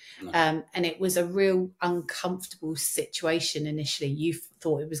you? No. And it was a real uncomfortable situation initially. You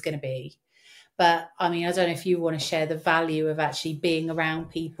thought it was going to be. But I mean, I don't know if you want to share the value of actually being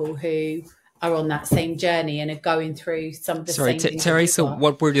around people who are on that same journey and are going through some of the same things. Terry, so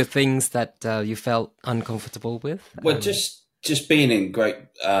what were the things that you felt uncomfortable with? Well, just being in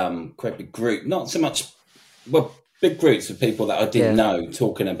quite big group, not so much, big groups of people that I didn't know,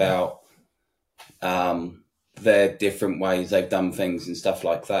 talking about their different ways they've done things and stuff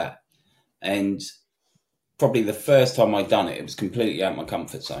like that. And probably the first time I'd done it, it was completely out of my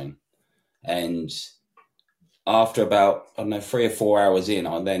comfort zone. And after about, 3 or 4 hours in,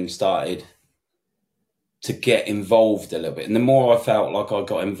 I then started to get involved a little bit. And the more I felt like I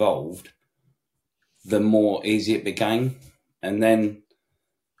got involved, the more easy it became. And then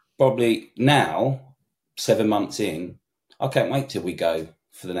probably now, 7 months in, I can't wait till we go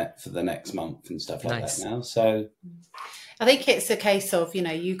for the next month and stuff like that now. So I think it's a case of,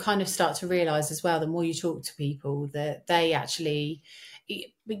 you kind of start to realise as well, the more you talk to people, that they actually,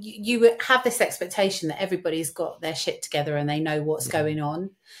 you have this expectation that everybody's got their shit together and they know what's going on,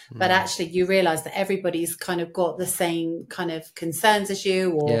 but actually you realize that everybody's kind of got the same kind of concerns as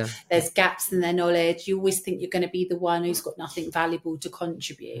you, or there's gaps in their knowledge. You always think you're going to be the one who's got nothing valuable to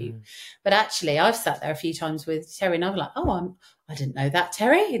contribute, but actually I've sat there a few times with Terry and I'm like, I didn't know that,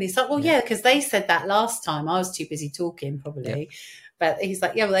 Terry. And he's like, well, yeah, because they said that last time. I was too busy talking probably. But he's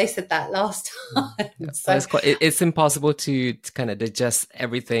like, yeah, well, they said that last time. So it's impossible to kind of digest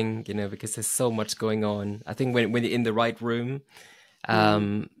everything, because there's so much going on. I think when you're in the right room,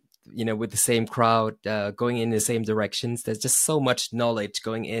 with the same crowd, going in the same directions, there's just so much knowledge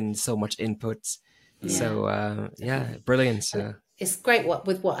going in, so much input. Yeah. So, brilliant. It's great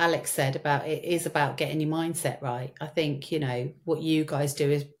with what Alex said about it is about getting your mindset right. I think, what you guys do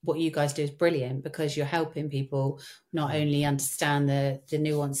is brilliant, because you're helping people not only understand the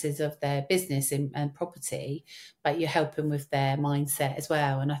nuances of their business and property, but you're helping with their mindset as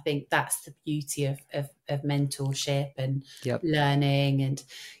well. And I think that's the beauty of mentorship and learning. And,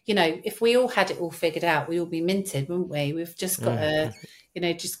 if we all had it all figured out, we'd all be minted, wouldn't we? We've just got to,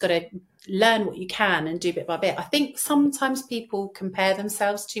 learn what you can and do bit by bit. I think sometimes people compare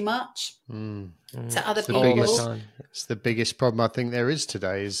themselves too much to other people. It's the biggest problem I think there is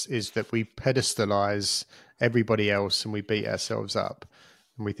today is that we pedestalize everybody else and we beat ourselves up.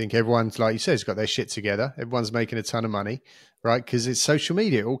 And we think everyone's, like you said, has got their shit together. Everyone's making a ton of money, right? Because it's social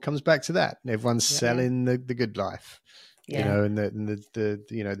media. It all comes back to that. And everyone's selling the good life, and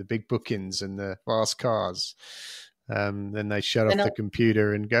the big bookings and the fast cars. Then they shut off the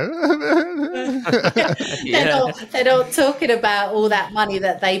computer and go. They're not talking about all that money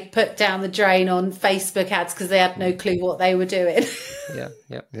that they put down the drain on Facebook ads because they had no clue what they were doing.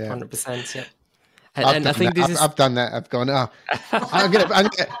 100%. Yeah. And I think I've done that. I've gone,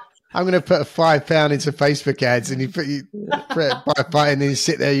 I'm gonna put £5 into Facebook ads, and you press a button, and you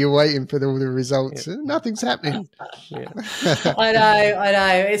sit there, you're waiting for all the results, and nothing's happening. I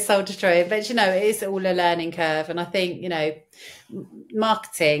know, it's so true, but it is all a learning curve, and I think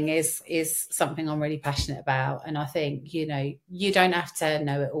marketing is something I'm really passionate about, and I think you don't have to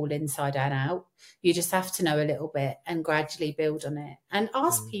know it all inside and out. You just have to know a little bit and gradually build on it, and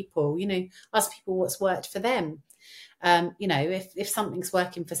ask people what's worked for them. If something's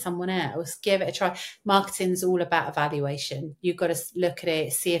working for someone else, give it a try. Marketing's all about evaluation. You've got to look at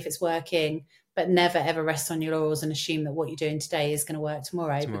it, see if it's working, but never ever rest on your laurels and assume that what you're doing today is going to work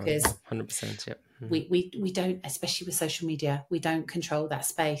tomorrow. Because 100%. We don't, especially with social media, we don't control that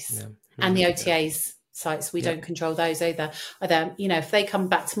space. And the OTAs sites, we don't control those either. If they come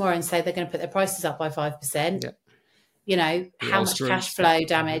back tomorrow and say they're going to put their prices up by 5%, how much cash flow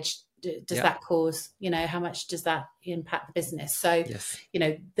damage does that cause? How much does that impact the business? So,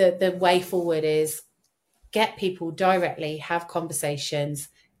 the way forward is get people directly, have conversations,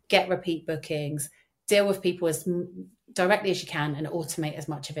 get repeat bookings, deal with people as directly as you can, and automate as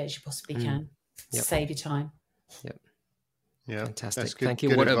much of it as you possibly can to save you time. Yeah, fantastic. Thank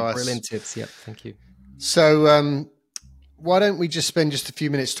you. What a brilliant tips. Thank you. So, why don't we just spend just a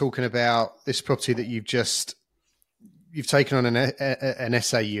few minutes talking about this property that you've taken on an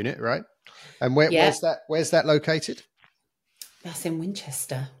SA unit, right? And where's that located? That's in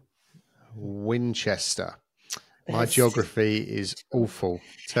Winchester. My geography is awful.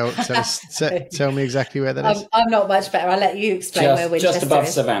 Tell me exactly where that is. I'm not much better. I'll let you explain where Winchester is. Just above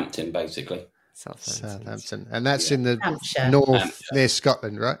Southampton, basically. Southampton. And that's in the Hampshire. North near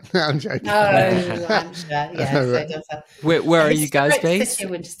Scotland, right? No, I'm joking. Hampshire. Yeah. Where are you guys based? City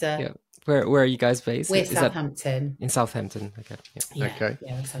of Winchester. Yeah. Where are you guys based? We're Southampton. In Southampton. Okay. Okay.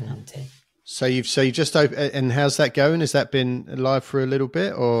 Yeah, in Southampton. So you've just opened, and how's that going? Has that been live for a little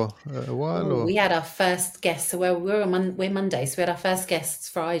bit or a while? Or? We had our first guests. So we're Monday, so we had our first guests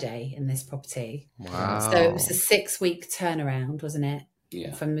Friday in this property. Wow! So it was a 6-week turnaround, wasn't it?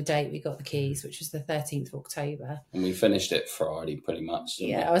 Yeah. From the date we got the keys, which was the 13th of October. And we finished it Friday, pretty much.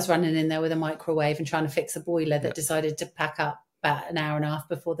 Yeah, I was running in there with a microwave and trying to fix a boiler that decided to pack up about an hour and a half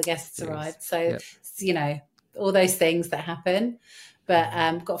before the guests arrived. So all those things that happen. But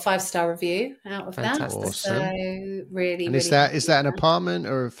got a 5-star review out of that. Awesome. So really, and is that an apartment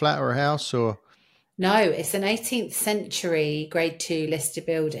or a flat or a house or? No, it's an 18th century grade 2 listed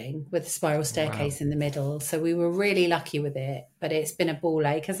building with a spiral staircase in the middle. So we were really lucky with it, but it's been a ball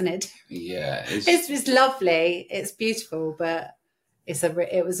ache, hasn't it? Yeah. It's lovely. It's beautiful, but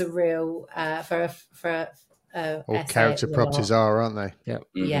it was a real all character properties are, aren't they? Yeah.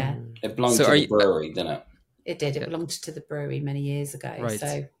 Mm-hmm. Yeah. It belonged to the brewery, didn't it? It did. It belonged to the brewery many years ago. Right.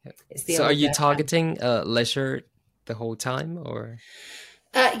 So it's the So are you targeting leisure the whole time, or?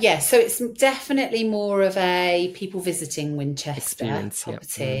 Yeah, so it's definitely more of a people visiting Winchester Experience,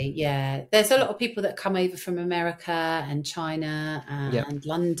 property. Yeah, there's a lot of people that come over from America and China and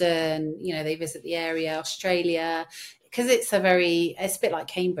London. You know, they visit the area, Australia, because it's a bit like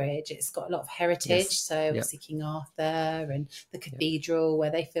Cambridge. It's got a lot of heritage. Yes. So obviously King Arthur and the cathedral where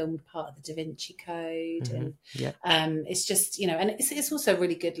they filmed part of the Da Vinci Code, and it's just, you know, and it's also a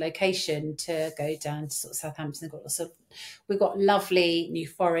really good location to go down to sort of Southampton. We've got lovely New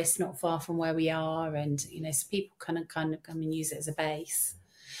Forest not far from where we are, and you know, so people kind of come and use it as a base.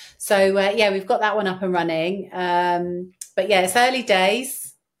 So we've got that one up and running. But yeah, it's early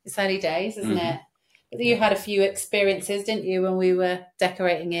days. It's early days, isn't it? You had a few experiences, didn't you, when we were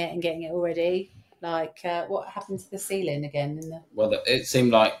decorating it and getting it all ready? Like, what happened to the ceiling again? Well, it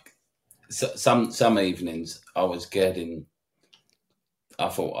seemed like some evenings I was getting. I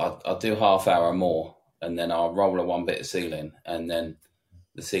thought I'll do half hour more, and then I'll roll a one bit of ceiling, and then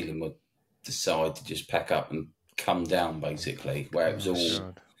the ceiling would decide to just pack up and come down, basically, where it was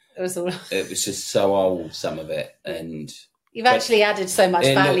it was just so old, some of it, and. You've actually added so much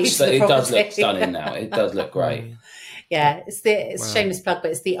value to the property. It does look stunning now. It does look great. Yeah, it's a shameless plug,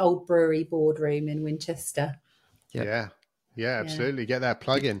 but it's the old brewery boardroom in Winchester. Yeah, absolutely. Get that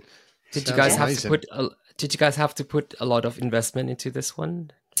plug in. Did you guys have to put a lot of investment into this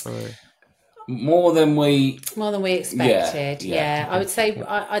one? More than we expected. Yeah. I would say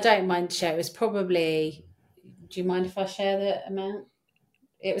I don't mind to share. It was probably. Do you mind if I share the amount?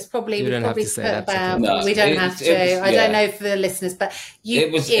 It was probably we don't don't have to. I don't know for the listeners, but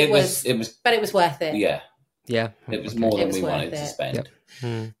it was but it was worth it. Yeah, it was more than we wanted to spend.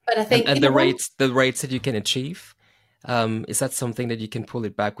 But I think and the rates that you can achieve, is that something that you can pull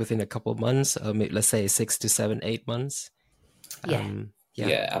it back within a couple of months? Let's say 6 to 7, 8 months.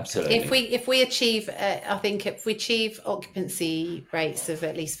 Yeah, absolutely. If we achieve, I think if we achieve occupancy rates of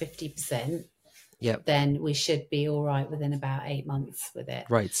at least 50%. Then we should be all right within about 8 months with it.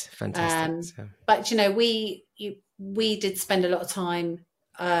 Right, fantastic. But you know, we did spend a lot of time.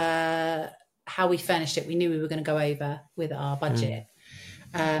 How we furnished it, we knew we were going to go over with our budget.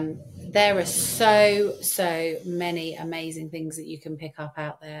 There are so many amazing things that you can pick up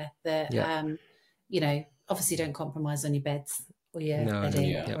out there that you know, obviously don't compromise on your beds or your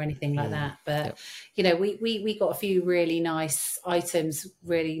bedding or anything like that. But you know, we got a few really nice items,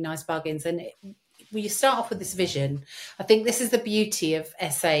 really nice bargains, and you start off with this vision. I think this is the beauty of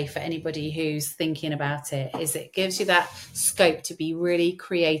SA for anybody who's thinking about it, is it gives you that scope to be really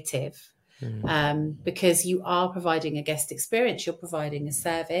creative, because you are providing a guest experience, you're providing a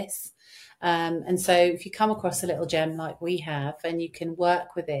service. And so if you come across a little gem like we have, and you can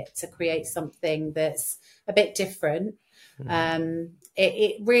work with it to create something that's a bit different,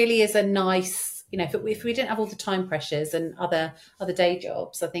 it really is a nice, you know, if we didn't have all the time pressures and other day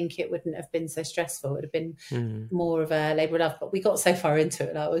jobs, I think it wouldn't have been so stressful. It would have been more of a labour of love. But we got so far into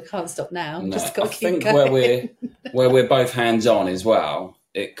it, like we can't stop now. Just got to keep going. where we're both hands on as well,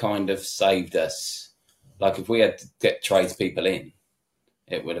 it kind of saved us. Like if we had to get tradespeople in,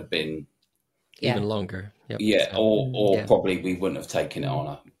 it would have been even longer. Or probably we wouldn't have taken it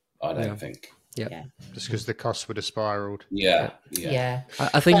on. I don't think. Yeah, just because the costs would have spiraled. Yeah.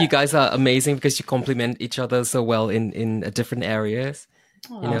 I think you guys are amazing because you complement each other so well in different areas.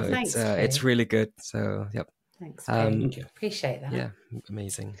 Oh, you know, thanks, it's really good. So thanks. Appreciate that. Yeah,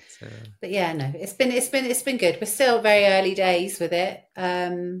 amazing. So. But yeah, no, it's been good. We're still very early days with it,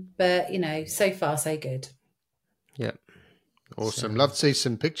 but you know, so far so good. Yeah. Awesome. Love to see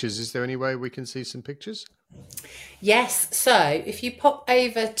some pictures. Is there any way we can see some pictures? Yes. So if you pop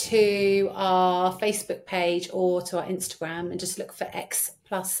over to our Facebook page or to our Instagram and just look for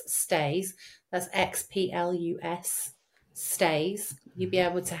XPlus Stays, that's XPlus Stays, you'll be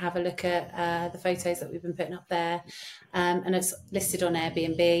able to have a look at the photos that we've been putting up there. And it's listed on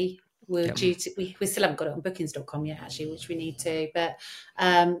Airbnb. We still haven't got it on bookings.com yet, actually, which we need to. But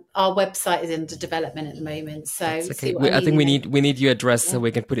our website is under development at the moment. So okay. I think we need your address so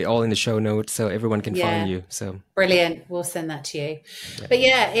we can put it all in the show notes so everyone can find you. So brilliant. We'll send that to you. Yeah. But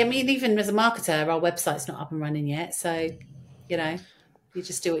yeah, I mean, even as a marketer, our website's not up and running yet. So, you know, you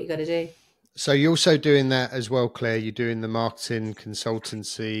just do what you got to do. So you're also doing that as well, Claire. You're doing the marketing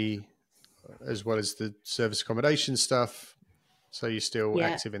consultancy as well as the service accommodation stuff. So you're still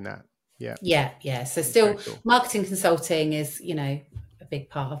active in that. Yeah. So still marketing consulting is, you know, a big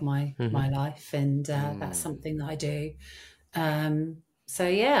part of my life, and that's something that I do. So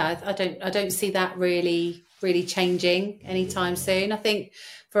yeah, I don't see that really changing anytime soon. I think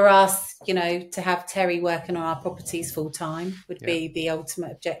for us, you know, to have Terry working on our properties full time would be the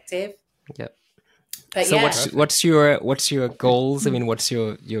ultimate objective. Yep. But So yeah. what's your goals? I mean, what's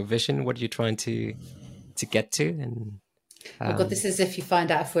your vision? What are you trying to get to? And Oh God, this is if you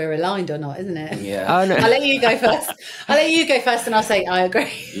find out if we're aligned or not, isn't it? Yeah. oh, no. I'll let you go first. And I'll say I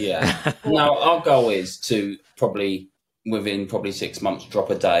agree. Yeah. No, our goal is to within 6 months drop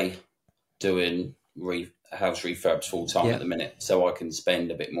a day doing house refurbs full time Yeah. at the minute, so I can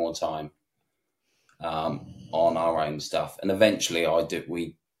spend a bit more time on our own stuff. And eventually, I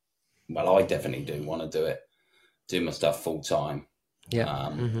definitely do want to do my stuff full time.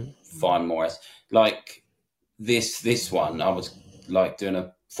 Yeah. Find more like this one. I was like doing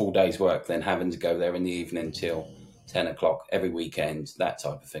a full day's work, then having to go there in the evening till 10 o'clock every weekend, that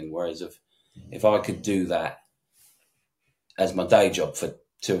type of thing. Whereas if I could do that as my day job for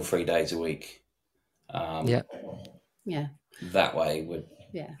 2 or 3 days a week, that way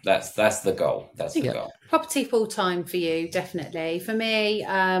that's the goal. That's the goal. Property full time for you, definitely. For me,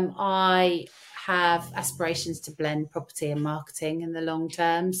 I have aspirations to blend property and marketing in the long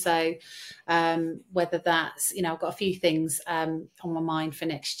term. So whether that's, I've got a few things on my mind for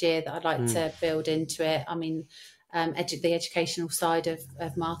next year that I'd like to build into it. I mean, the educational side of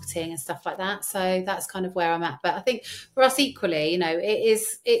marketing and stuff like that. So that's kind of where I'm at. But I think for us equally,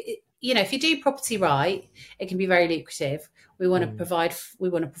 if you do property right, it can be very lucrative. We want to provide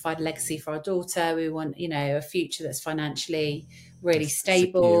legacy for our daughter. We want, a future that's financially really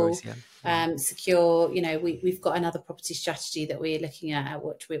stable, secure. We've got another property strategy that we're looking at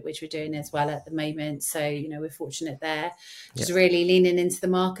which we're doing as well at the moment. So, we're fortunate there. Just really leaning into the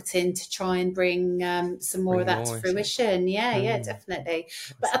marketing to try and bring some more of that to fruition. Yeah, definitely.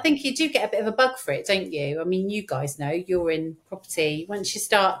 But I think you do get a bit of a bug for it, don't you? I mean, you guys know you're in property. Once you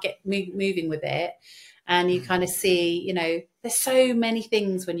start moving with it, and you kind of see, there's so many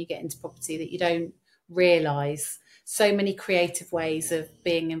things when you get into property that you don't realise. So many creative ways of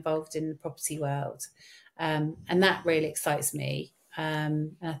being involved in the property world. And that really excites me.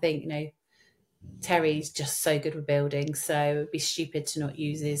 And I think, Terry's just so good with building. So it'd be stupid to not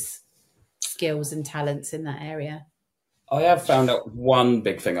use his skills and talents in that area. I have found out one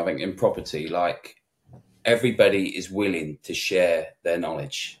big thing, I think, in property, like everybody is willing to share their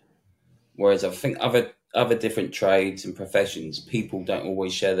knowledge. Whereas I think other different trades and professions, people don't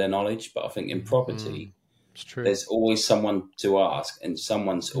always share their knowledge. But I think in property, it's true. There's always someone to ask, and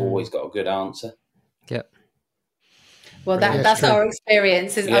someone's always got a good answer. Yeah. Well, that's our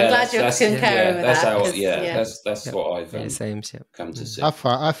experience. I'm glad you're concurring with that. That's what I've come to see. I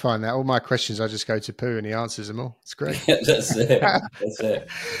find that all my questions, I just go to Pooh and he answers them all. It's great. That's it. That's it.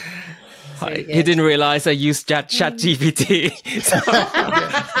 He didn't realise I used ChatGPT.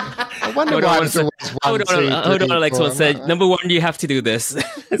 I wonder why it's always Hold on, Alex. One said, number one, you have to do this.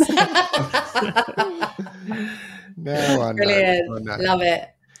 Brilliant. Love it.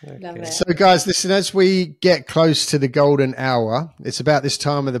 Okay. Love it. So, guys, listen, as we get close to the golden hour, it's about this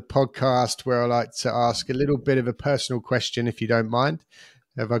time of the podcast where I like to ask a little bit of a personal question, if you don't mind.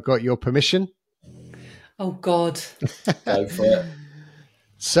 Have I got your permission? Oh, God. Go for it.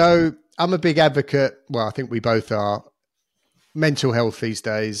 So, I'm a big advocate. Well, I think we both are. Mental health these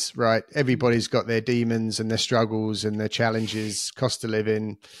days, right? Everybody's got their demons and their struggles and their challenges, cost of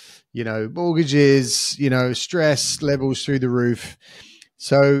living, mortgages, stress levels through the roof.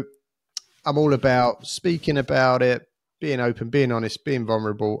 So I'm all about speaking about it, being open, being honest, being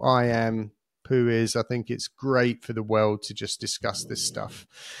vulnerable. I am, Pooh is. I think it's great for the world to just discuss this stuff.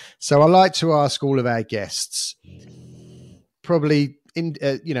 So I like to ask all of our guests, probably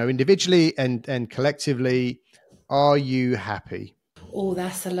individually and collectively, are you happy? Oh,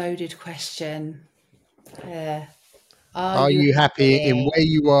 that's a loaded question. Are you happy in where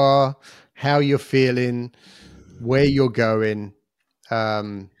you are, how you're feeling, where you're going?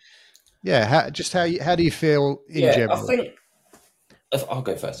 How do you feel in general? I think I'll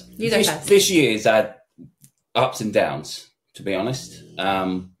go first. You go first. This year's had ups and downs, to be honest.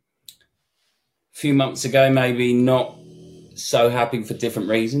 A few months ago, maybe not so happy for different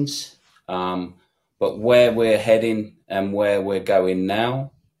reasons. But where we're heading and where we're going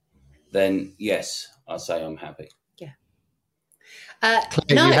now, then yes, I'll say I'm happy. Yeah. Claire,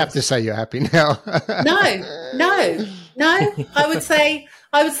 you have to say you're happy now. No. I would say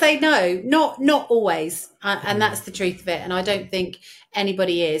no. Not always, and that's the truth of it. And I don't think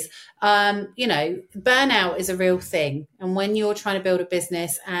anybody is. Burnout is a real thing, and when you're trying to build a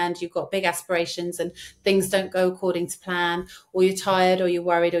business and you've got big aspirations and things don't go according to plan, or you're tired, or you're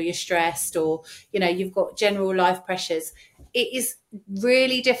worried, or you're stressed, or you've got general life pressures, it is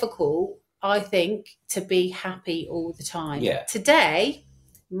really difficult, I think, to be happy all the time. Yeah. Today,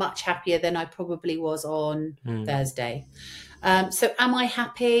 much happier than I probably was on Thursday. So am I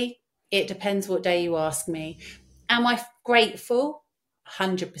happy? It depends what day you ask me. Am I grateful?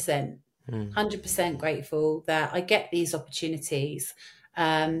 100%. 100% grateful that I get these opportunities,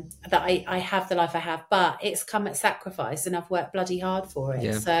 that I have the life I have, but it's come at sacrifice and I've worked bloody hard for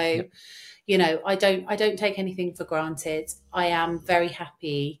it. So, you know, I don't take anything for granted. I am very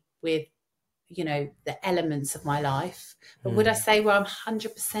happy with, you know, the elements of my life. But would I say where I'm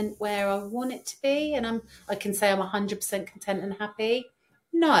 100% where I want it to be? And I can say I'm 100% content and happy?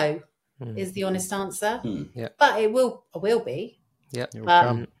 No, is the honest answer. But I will be. Yeah.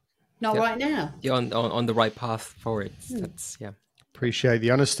 But not right now. You're on the right path for it. That's Appreciate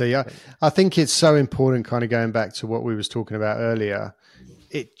the honesty. I think it's so important, kind of going back to what we was talking about earlier.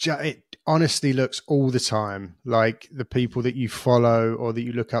 It honestly looks all the time like the people that you follow or that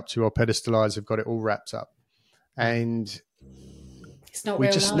you look up to or pedestalize have got it all wrapped up. And it's not we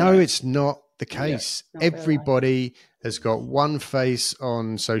real just life. know it's not the case. Not real life. Everybody has got one face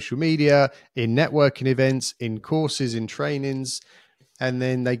on social media, in networking events, in courses, in trainings. And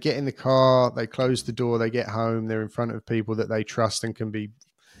then they get in the car, they close the door, they get home, they're in front of people that they trust and can be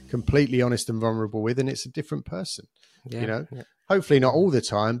completely honest and vulnerable with. And it's a different person, you know, hopefully not all the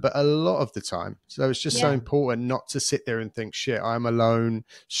time, but a lot of the time. So it's just so important not to sit there and think, shit, I'm alone,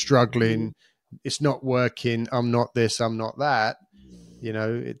 struggling. It's not working. I'm not this, I'm not that. You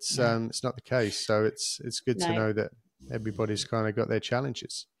know, it's not the case. So it's good to know that everybody's kind of got their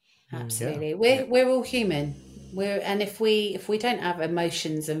challenges. Absolutely. We're all human. And if we don't have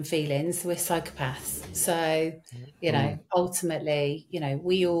emotions and feelings, we're psychopaths. So, you know, ultimately, you know,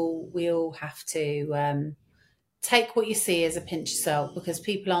 we all have to take what you see as a pinch of salt, because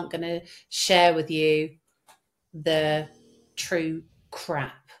people aren't going to share with you the true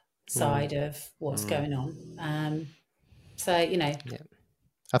crap side of what's going on. So, you know.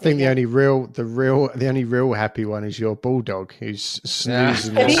 I think the only real happy one is your bulldog, who's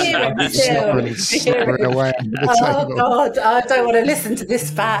snoozing and snoring away under the table. God, I don't want to listen to this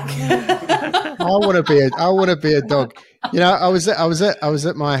back. I want to be a dog. You know, I was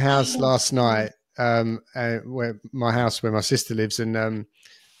at my house last night, where my sister lives, and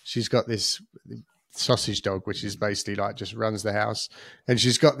she's got this sausage dog, which is basically like just runs the house, and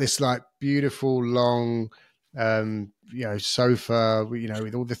she's got this like beautiful long you know, sofa, you know,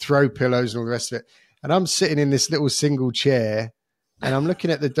 with all the throw pillows and all the rest of it. And I'm sitting in this little single chair and I'm looking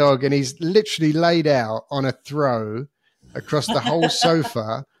at the dog, and he's literally laid out on a throw across the whole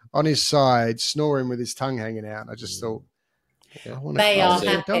sofa on his side, snoring with his tongue hanging out. And I just thought, they are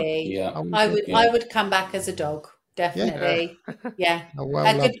happy. I would come back as a dog. Definitely. Yeah. A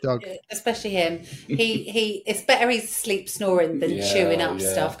well-loved dog. Especially him. He it's better he's asleep snoring than chewing up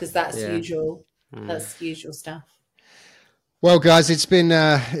stuff, because that's usual. That's usual stuff. Well, guys, it's been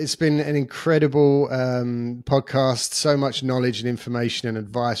an incredible podcast. So much knowledge and information and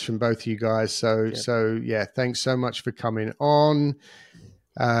advice from both of you guys. So thanks so much for coming on.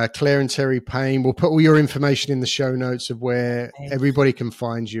 Claire and Terry Payne. We'll put all your information in the show notes of where everybody can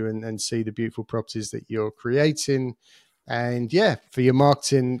find you and see the beautiful properties that you're creating. And for your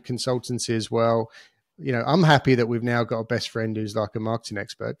marketing consultancy as well. You know, I'm happy that we've now got a best friend who's like a marketing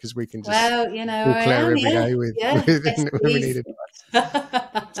expert, because we can just call Claire every day when we need it.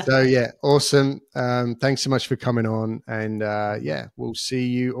 So awesome. Thanks so much for coming on, and we'll see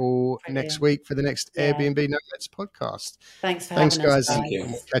you all next week for the next Airbnb Nomads podcast. Thanks for having us. Guys. Thank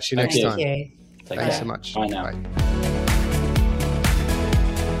you. Catch you next time. Thank you. Thanks so much. Bye now. Bye.